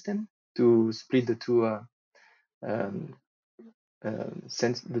camera system to split the two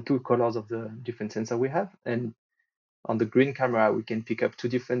the two colors of the different sensor we have. And on the green camera, we can pick up two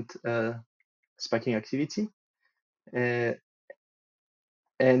different spiking activity. And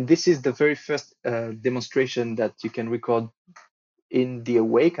this is the very first demonstration that you can record in the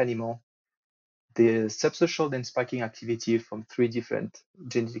awake animal the subsocial and spiking activity from 3 different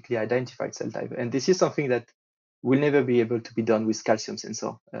genetically identified cell types. And this is something that will never be able to be done with calcium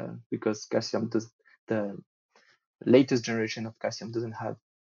sensor because calcium the latest generation of calcium doesn't have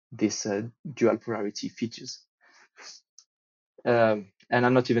this dual polarity features. And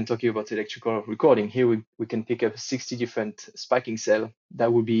I'm not even talking about electrical recording. Here we can pick up 60 different spiking cell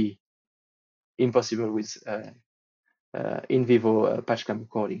that would be impossible with in vivo patch clamp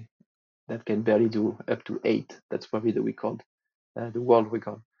recording that can barely do up to 8. That's probably the record, the world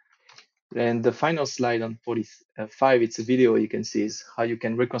record. And the final slide on 45, it's a video you can see is how you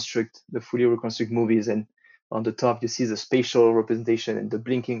can reconstruct the fully reconstruct movies. And on the top, you see the spatial representation and the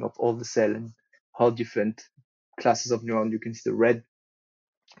blinking of all the cell and how different classes of neuron. You can see the red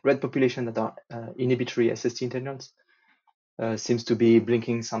population that are inhibitory SST interneurons seems to be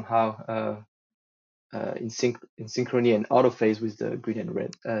blinking somehow in synchrony and out of phase with the green and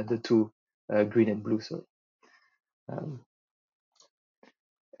red, the two green and blue. Sorry.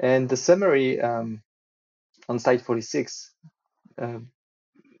 And the summary on slide 46, to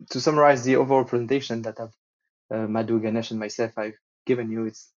summarize the overall presentation that I've, Madhu, Ganesh, and myself, I've given you,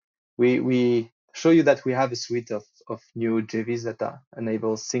 it's we show you that we have a suite of new JVs that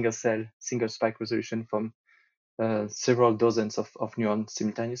enable single cell, single spike resolution from several dozens of neurons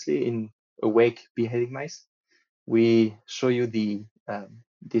simultaneously in awake behaving mice. We show you the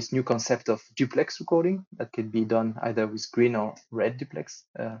this new concept of duplex recording that can be done either with green or red duplex.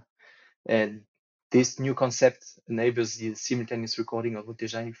 And this new concept enables the simultaneous recording of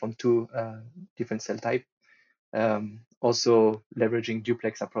voltage from 2 different cell types. Also leveraging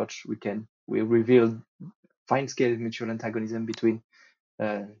duplex approach, we reveal fine scale mutual antagonism between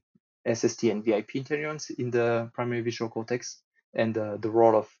SST and VIP interneurons in the primary visual cortex, and the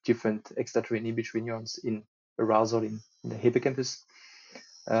role of different excitatory and inhibitory neurons in arousal in the hippocampus.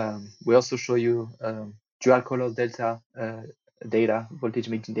 We also show you dual color delta data, voltage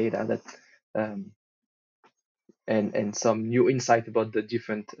imaging data that and some new insight about the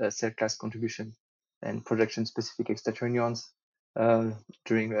different cell class contribution and projection specific excitatory neurons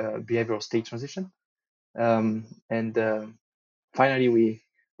during behavioral state transition. And finally, we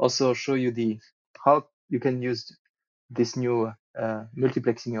also show you how you can use this new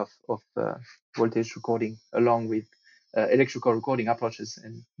multiplexing of voltage recording along with electrical recording approaches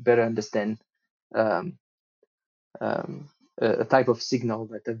and better understand a type of signal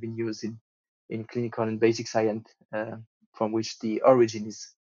that have been used in clinical and basic science from which the origin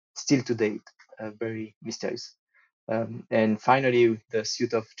is still to date very mysterious. And finally, the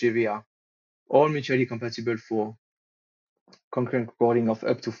suite of JV are all mutually compatible for concurrent recording of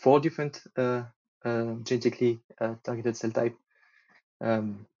up to 4 different genetically targeted cell type.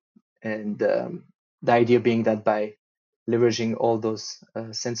 The idea being that by leveraging all those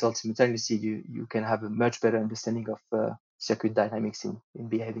sensors simultaneously, you can have a much better understanding of circuit dynamics in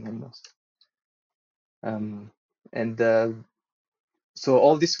behaving animals. So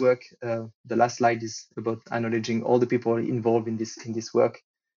all this work, the last slide is about acknowledging all the people involved in this work.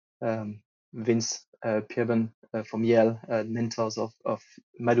 Vince Pierban from Yale, mentors of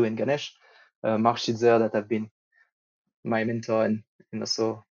Madhu and Ganesh, Mark Schitzer that have been my mentor and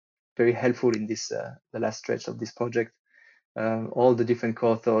also very helpful in this the last stretch of this project. All the different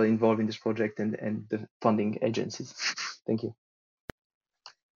co-authors involved in this project and the funding agencies. Thank you.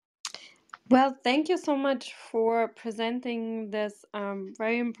 Well, thank you so much for presenting this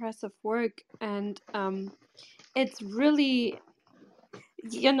very impressive work. And it's really,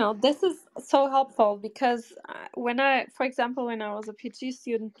 this is so helpful because for example, when I was a PhD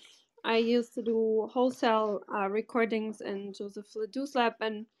student, I used to do wholesale recordings in Joseph Ledoux's lab,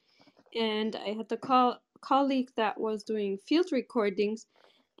 and I had the colleague that was doing field recordings,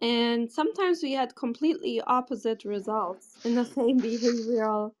 and sometimes we had completely opposite results in the same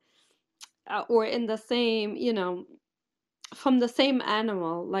behavioral or in the same, from the same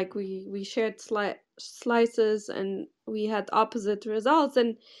animal. Like we shared slices and we had opposite results,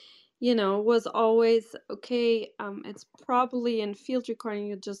 and was always okay. It's probably in field recording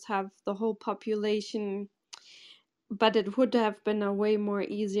you just have the whole population, but it would have been a way more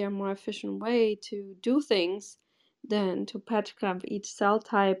easier, more efficient way to do things than to patch clamp each cell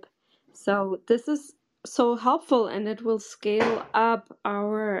type. So this is so helpful, and it will scale up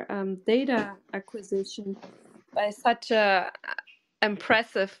our data acquisition by such a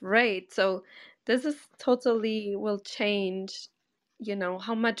impressive rate. So this is totally will change,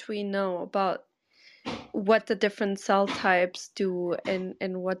 how much we know about what the different cell types do and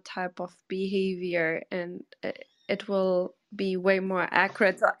what type of behavior, and it will be way more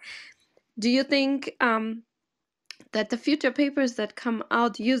accurate. So do you think that the future papers that come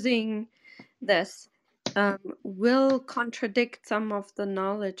out using this will contradict some of the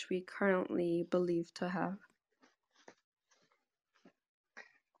knowledge we currently believe to have?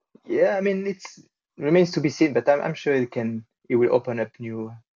 Yeah, I mean, it's remains to be seen, but I'm sure it will open up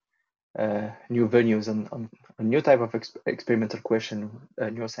new venues on a new type of experimental question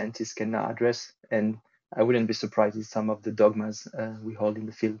neuroscientists can now address. And I wouldn't be surprised if some of the dogmas we hold in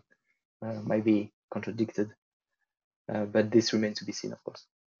the field might be contradicted. But this remains to be seen, of course.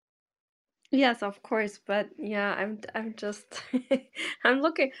 Yes, of course, but yeah, I'm just I'm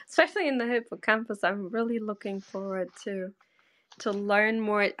looking, especially in the hippocampus. I'm really looking forward to learn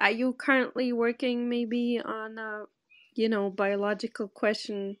more. Are you currently working maybe on a biological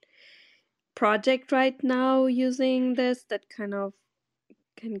question project right now using this that kind of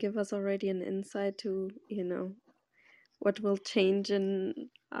can give us already an insight to what will change in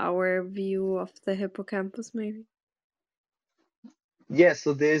our view of the hippocampus maybe? Yeah,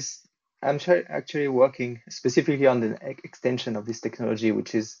 so I'm actually working specifically on the extension of this technology,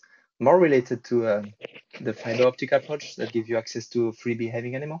 which is more related to the fiber optic approach that gives you access to a free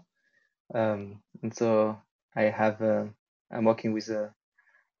behaving animal. And so I'm working with a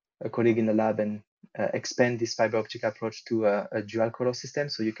colleague in the lab and expand this fiber optic approach to a dual color system,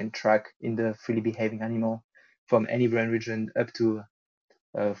 so you can track in the freely behaving animal from any brain region up to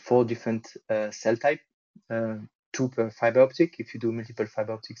 4 different cell type, 2 per fiber optic if you do multiple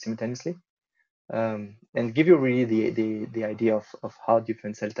fiber optics simultaneously, and give you really the idea of how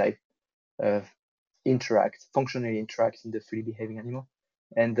different cell type functionally interact in the freely behaving animal.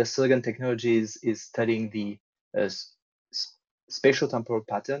 And the second technology is studying the spatial temporal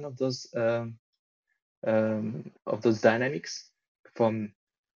pattern of those dynamics from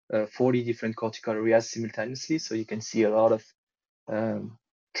 40 different cortical areas simultaneously. So you can see a lot of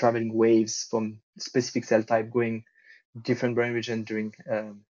traveling waves from specific cell type going different brain region during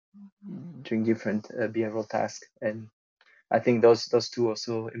different behavioral tasks. And I think those two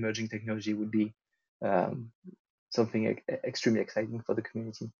also emerging technology would be something extremely exciting for the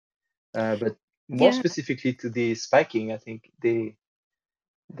community. But more Yeah. specifically to the spiking, I think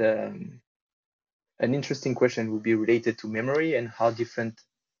an interesting question would be related to memory and how different,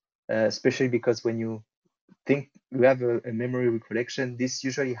 especially because when you think you have a memory recollection, this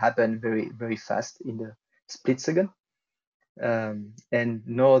usually happens very, very fast in the split second. And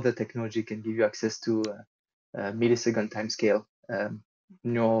no other technology can give you access to a millisecond time scale,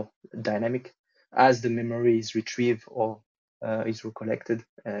 no dynamic, as the memory is retrieved or is recollected.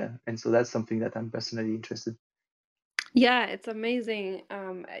 And so that's something that I'm personally interested. Yeah, it's amazing.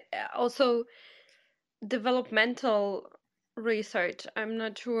 Also, developmental research. I'm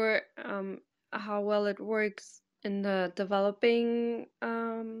not sure how well it works in the developing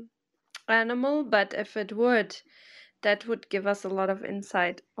animal, but if it would, that would give us a lot of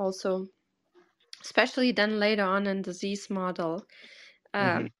insight also, especially then later on in disease model.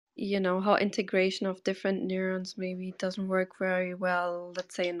 Mm-hmm. How integration of different neurons maybe doesn't work very well,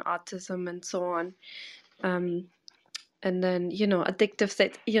 let's say in autism and so on. And then addictive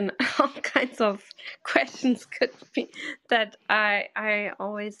state, all kinds of questions could be that I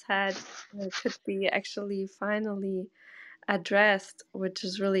always had could be actually finally addressed, which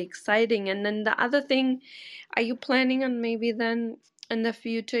is really exciting. And then the other thing, are you planning on maybe then in the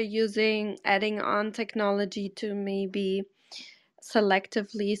future adding on technology to maybe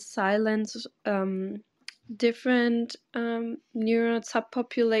selectively silence different neural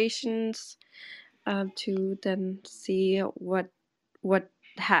subpopulations to then see what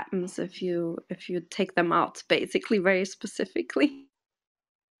happens if you take them out, basically, very specifically?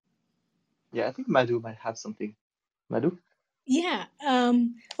 Yeah, I think Madhu might have something. Madhu? Yeah.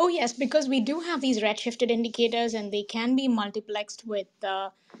 Oh, yes, because we do have these red-shifted indicators, and they can be multiplexed with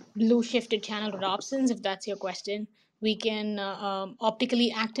blue-shifted channel rhodopsins, if that's your question. We can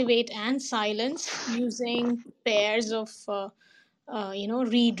optically activate and silence using pairs of,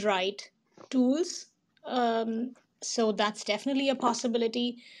 read-write tools. So that's definitely a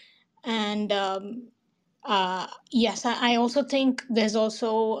possibility. And yes, I also think there's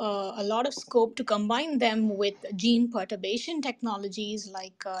also a lot of scope to combine them with gene perturbation technologies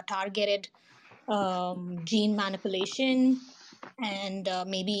like targeted gene manipulation and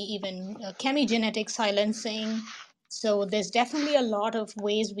maybe even chemigenetic silencing. So there's definitely a lot of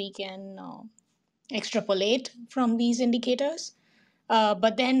ways we can extrapolate from these indicators.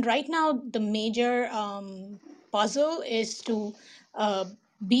 But then right now, the major puzzle is to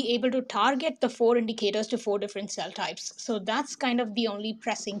be able to target the four indicators to four different cell types. So that's kind of the only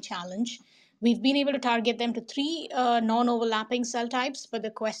pressing challenge. We've been able to target them to three non-overlapping cell types, but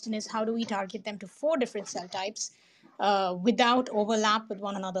the question is, how do we target them to four different cell types without overlap with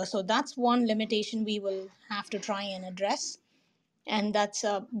one another? So that's one limitation we will have to try and address, and that's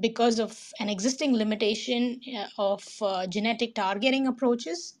because of an existing limitation of genetic targeting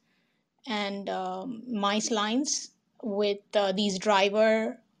approaches and mice lines with these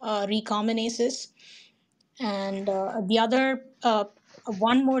driver recombinases. And the other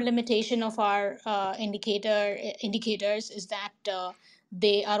one more limitation of our indicators is that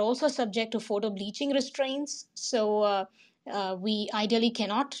they are also subject to photo bleaching restraints. So we ideally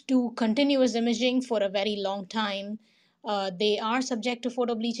cannot do continuous imaging for a very long time. They are subject to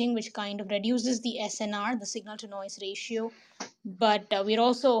photo bleaching, which kind of reduces the SNR, the signal to noise ratio. But we're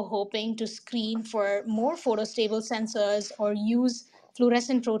also hoping to screen for more photostable sensors or use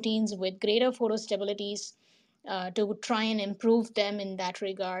fluorescent proteins with greater photostabilities to try and improve them in that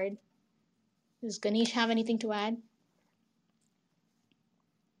regard. Does Ganesh have anything to add?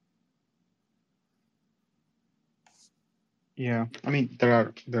 Yeah, I mean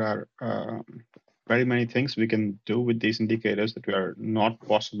there are very many things we can do with these indicators that were not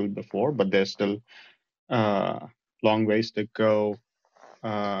possible before, but there's still long ways to go.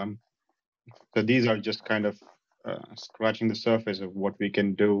 Um, so these are just kind of scratching the surface of what we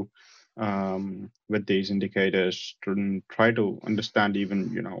can do with these indicators to try to understand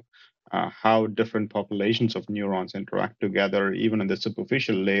even how different populations of neurons interact together, even in the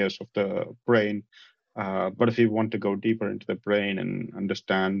superficial layers of the brain. But if you want to go deeper into the brain and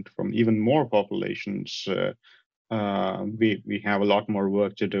understand from even more populations, we have a lot more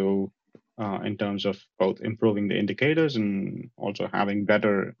work to do in terms of both improving the indicators and also having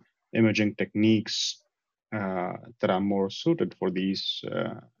better imaging techniques that are more suited for these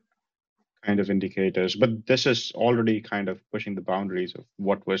kind of indicators. But this is already kind of pushing the boundaries of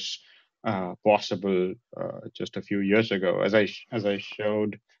what was possible just a few years ago. As I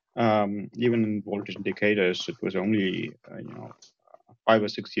showed, even in voltage indicators, it was only 5 or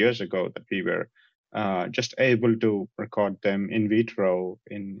 6 years ago that we were just able to record them in vitro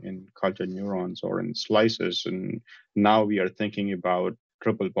in cultured neurons or in slices. And now we are thinking about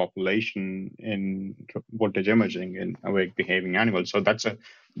triple population in voltage imaging in awake behaving animals. So that's a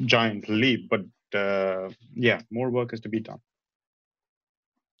giant leap, but yeah, more work is to be done.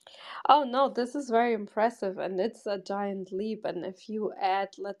 Oh no, this is very impressive and it's a giant leap. And if you add,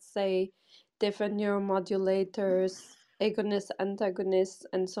 let's say, different neuromodulators, agonists, antagonists,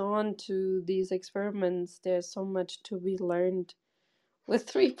 and so on to these experiments, there's so much to be learned with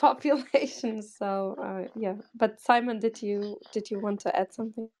three populations. So yeah. But Simon, did you want to add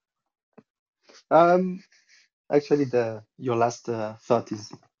something? Actually, your last thought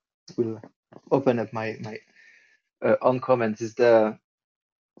will open up my own comments.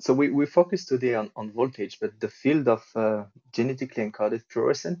 So we focus today on voltage, but the field of genetically encoded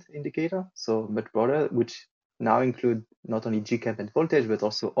fluorescent indicator, so much broader, which now include not only GCAP and voltage, but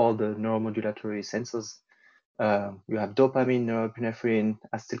also all the neuromodulatory sensors. You have dopamine, norepinephrine,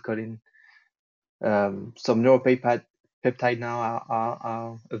 acetylcholine. Some neuropeptide now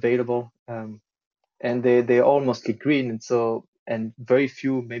are available, and they're all mostly green, and very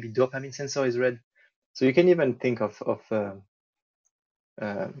few maybe dopamine sensor is red. So you can even think of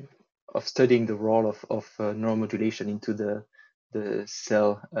studying the role of neuromodulation into the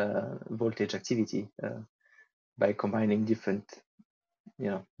cell voltage activity by combining different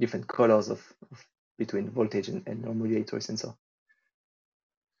colors of between voltage and neuromodulatory sensor.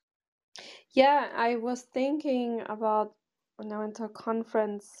 Yeah, I was thinking about when I went to a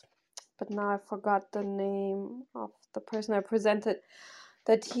conference, but now I forgot the name of the person I presented.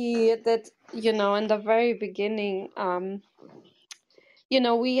 That in the very beginning,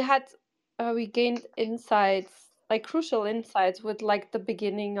 we gained insights, like crucial insights, with like the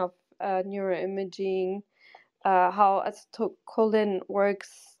beginning of neuroimaging, how acetylcholine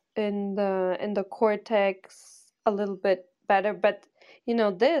works in the cortex a little bit better, but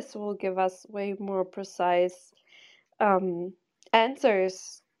this will give us way more precise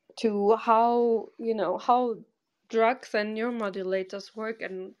answers to how drugs and neuromodulators work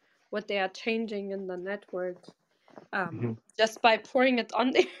and what they are changing in the network just by pouring it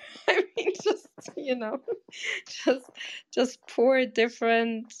on there. I mean, just just pour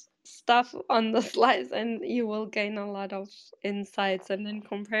different stuff on the slides, and you will gain a lot of insights, and then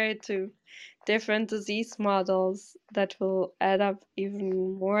compare it to different disease models that will add up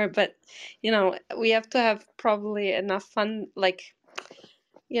even more. But we have to have probably enough fun, like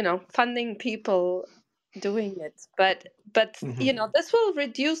funding people doing it. But this will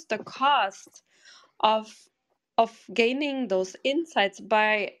reduce the cost of gaining those insights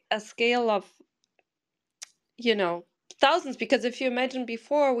by a scale of thousands. Because if you imagine,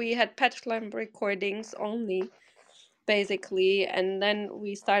 before we had patch clamp recordings only, basically, and then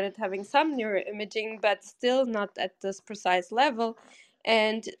we started having some neuroimaging, but still not at this precise level.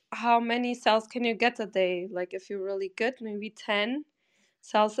 And how many cells can you get a day? Like, if you're really good, maybe 10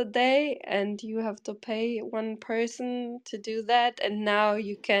 cells a day, and you have to pay one person to do that. And now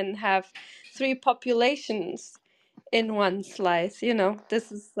you can have 3 populations in one slice.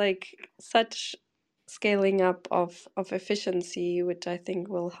 This is like such scaling up of efficiency, which I think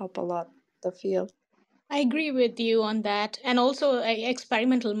will help a lot the field. I agree with you on that. And also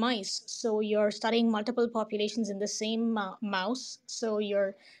experimental mice. So you're studying multiple populations in the same mouse. So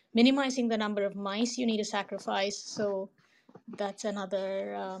you're minimizing the number of mice you need to sacrifice. So that's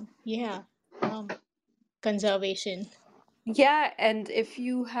another, conservation. Yeah, and if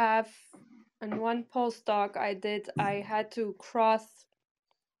you have, in one postdoc I had to cross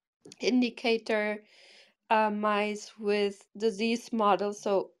indicator mice with disease models.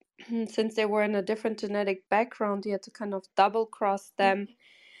 So since they were in a different genetic background, you had to kind of double cross them.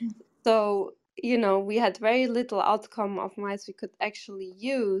 So, we had very little outcome of mice we could actually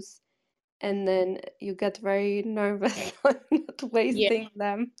use. And then you get very nervous on not wasting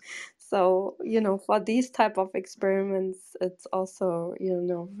them. So, for these type of experiments, it's also,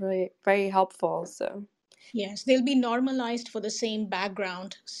 very, very helpful. So, Yes, they'll be normalized for the same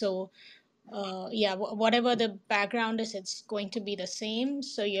background. So, whatever the background is, it's going to be the same.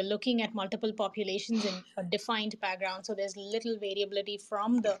 So you're looking at multiple populations in a defined background. So there's little variability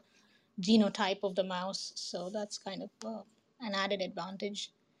from the genotype of the mouse. So that's kind of an added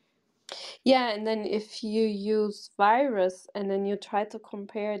advantage. yeah, and then if you use virus and then you try to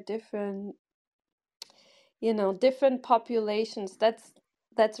compare different different populations,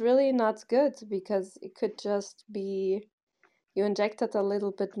 that's really not good, because it could just be you injected a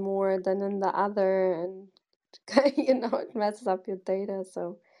little bit more than in the other, and it messes up your data.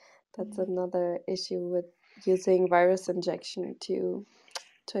 So that's another issue with using virus injection to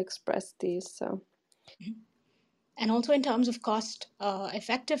express these. So And also in terms of cost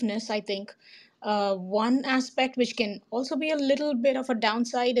effectiveness, I think one aspect which can also be a little bit of a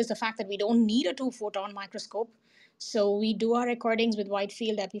downside is the fact that we don't need a 2-photon microscope. So we do our recordings with wide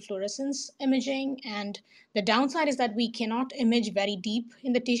field epifluorescence imaging, and the downside is that we cannot image very deep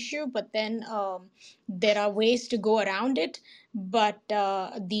in the tissue, but then there are ways to go around it. But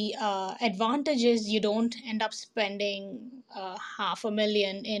the advantage is you don't end up spending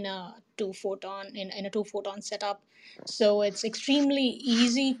 $500,000 in a 2-photon in a 2-photon setup. So it's extremely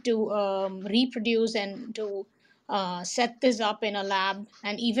easy to reproduce and to set this up in a lab.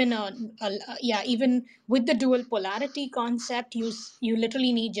 And even even with the dual polarity concept, you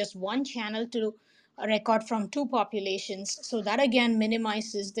literally need just one channel to record from 2 populations. So that again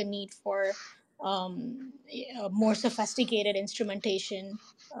minimizes the need for more sophisticated instrumentation,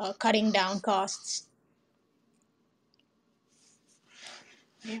 cutting down costs.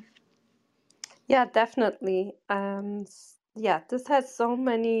 yeah, definitely. Yeah, this has so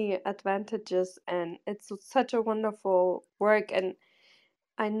many advantages, and it's such a wonderful work. And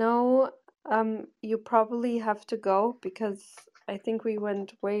I know you probably have to go, because I think we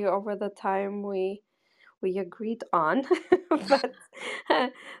went way over the time we agreed on. But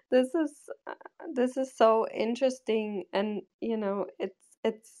this is this is so interesting, and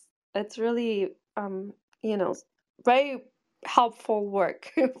it's really very helpful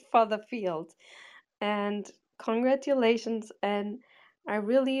work for the field. And congratulations, and I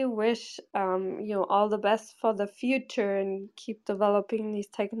really wish all the best for the future, and keep developing these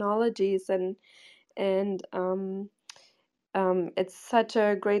technologies. And it's such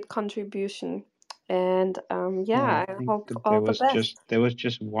a great contribution. And Yeah, yeah, I I think hope that all the best. there was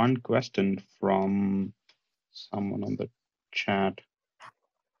just one question from someone on the chat.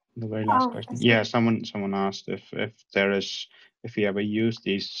 The very last Oh, I question. see. Yeah, someone asked if we ever use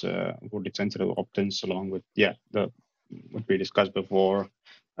these voltage sensitive opt-ins along with the what we discussed before.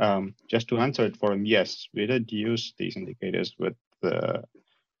 Just to answer it for him, yes, we did use these indicators with the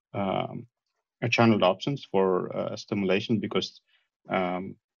channeled options for stimulation, because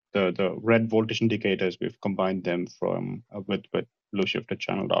the red voltage indicators, we've combined them from with blue shifted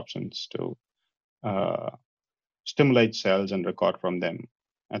channeled options to stimulate cells and record from them.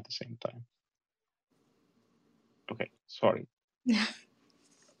 at the same time. Okay, sorry.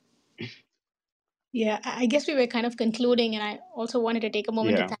 Yeah, I guess we were kind of concluding, and I also wanted to take a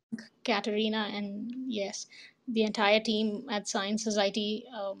moment to Yeah, thank Katerina and, yes, the entire team at Science Society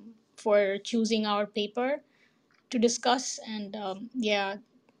for choosing our paper to discuss. And yeah,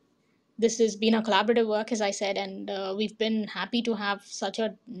 this has been a collaborative work, as I said, and we've been happy to have such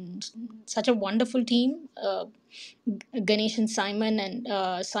a wonderful team. Ganesh and Simon,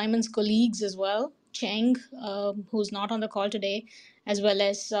 and Simon's colleagues as well, Cheng, who's not on the call today, as well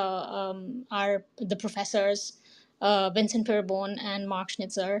as the professors, Vincent Perbone and Mark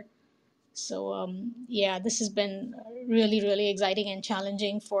Schnitzer. So yeah, this has been really, really exciting and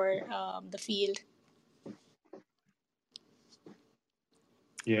challenging for the field.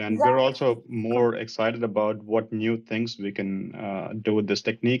 yeah, and we're Yeah. also more excited about what new things we can do with this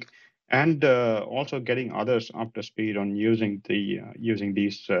technique, and also getting others up to speed on using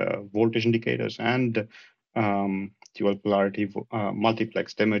these voltage indicators and dual polarity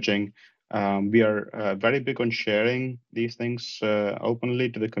multiplexed imaging. We are very big on sharing these things openly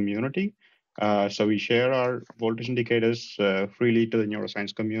to the community. So we share our voltage indicators freely to the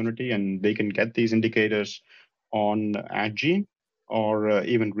neuroscience community, and they can get these indicators on AdGene, or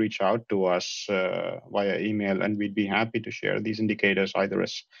even reach out to us via email, and we'd be happy to share these indicators either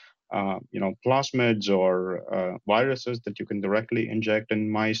as plasmids or viruses that you can directly inject in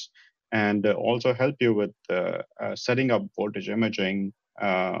mice, and also help you with setting up voltage imaging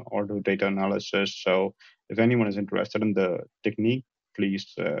or do data analysis. So if anyone is interested in the technique,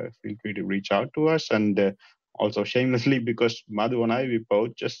 please feel free to reach out to us. And also shamelessly, because Madhu and I, we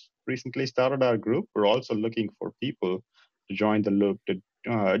both just recently started our group, we're also looking for people to join the loop, to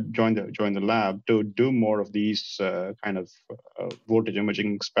join the lab, to do more of these kind of voltage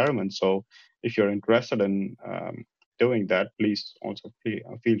imaging experiments. So if you're interested in doing that, please also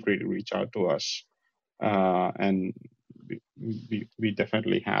feel free to reach out to us. And we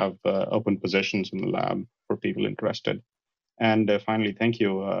definitely have open positions in the lab for people interested. And finally, thank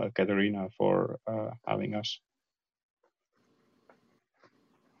you, Katerina, for having us.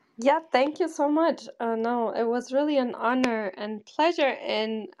 Yeah, thank you so much. No, it was really an honor and pleasure.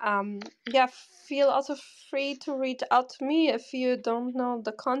 And yeah, feel also free to reach out to me if you don't know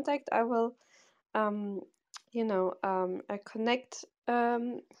the contact. I will, connect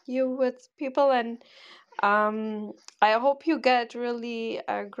you with people, and I hope you get really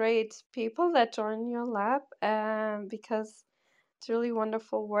great people that join your lab, because it's really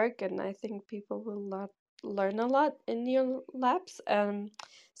wonderful work, and I think people will learn a lot in your labs.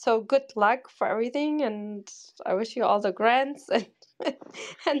 So good luck for everything, and I wish you all the grants and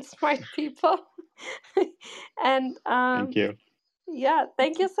and smart people. And Thank you. yeah,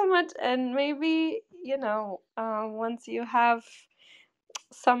 thank you so much. And maybe once you have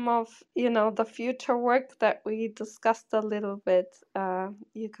some of the future work that we discussed a little bit,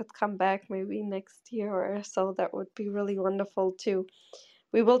 you could come back maybe next year or so. That would be really wonderful too.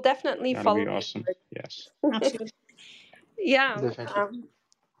 We will definitely That'll be follow your awesome. work. Yes. Absolutely. Yeah. Definitely.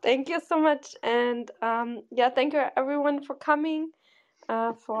 Thank you so much. And yeah, thank you everyone for coming,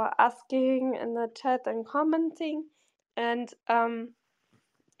 for asking in the chat and commenting. And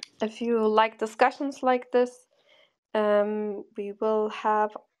if you like discussions like this, our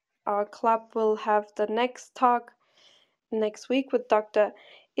club will have the next talk next week with Dr.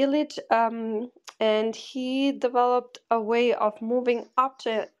 Illich, and he developed a way of moving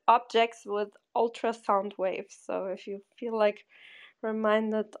objects with ultrasound waves. So if you feel like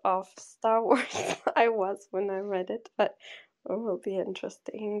reminded of Star Wars, I was when I read it, but it will be an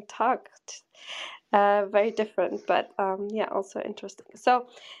interesting talk. Very different, but yeah, also interesting. So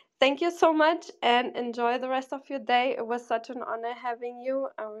thank you so much, and enjoy the rest of your day. It was such an honor having you.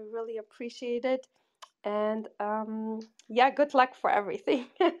 I really appreciate it. And yeah, good luck for everything.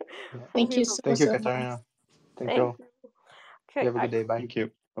 Yeah. Thank you Thank you, so much. Katarina. Thank you Thank all. you. You Okay, have a good day. Bye. Thank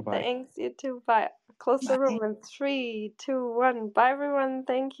you. Bye-bye. thanks, you too. Bye. Close the Bye. room in 3, 2, 1. Bye, everyone.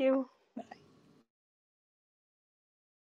 Thank you.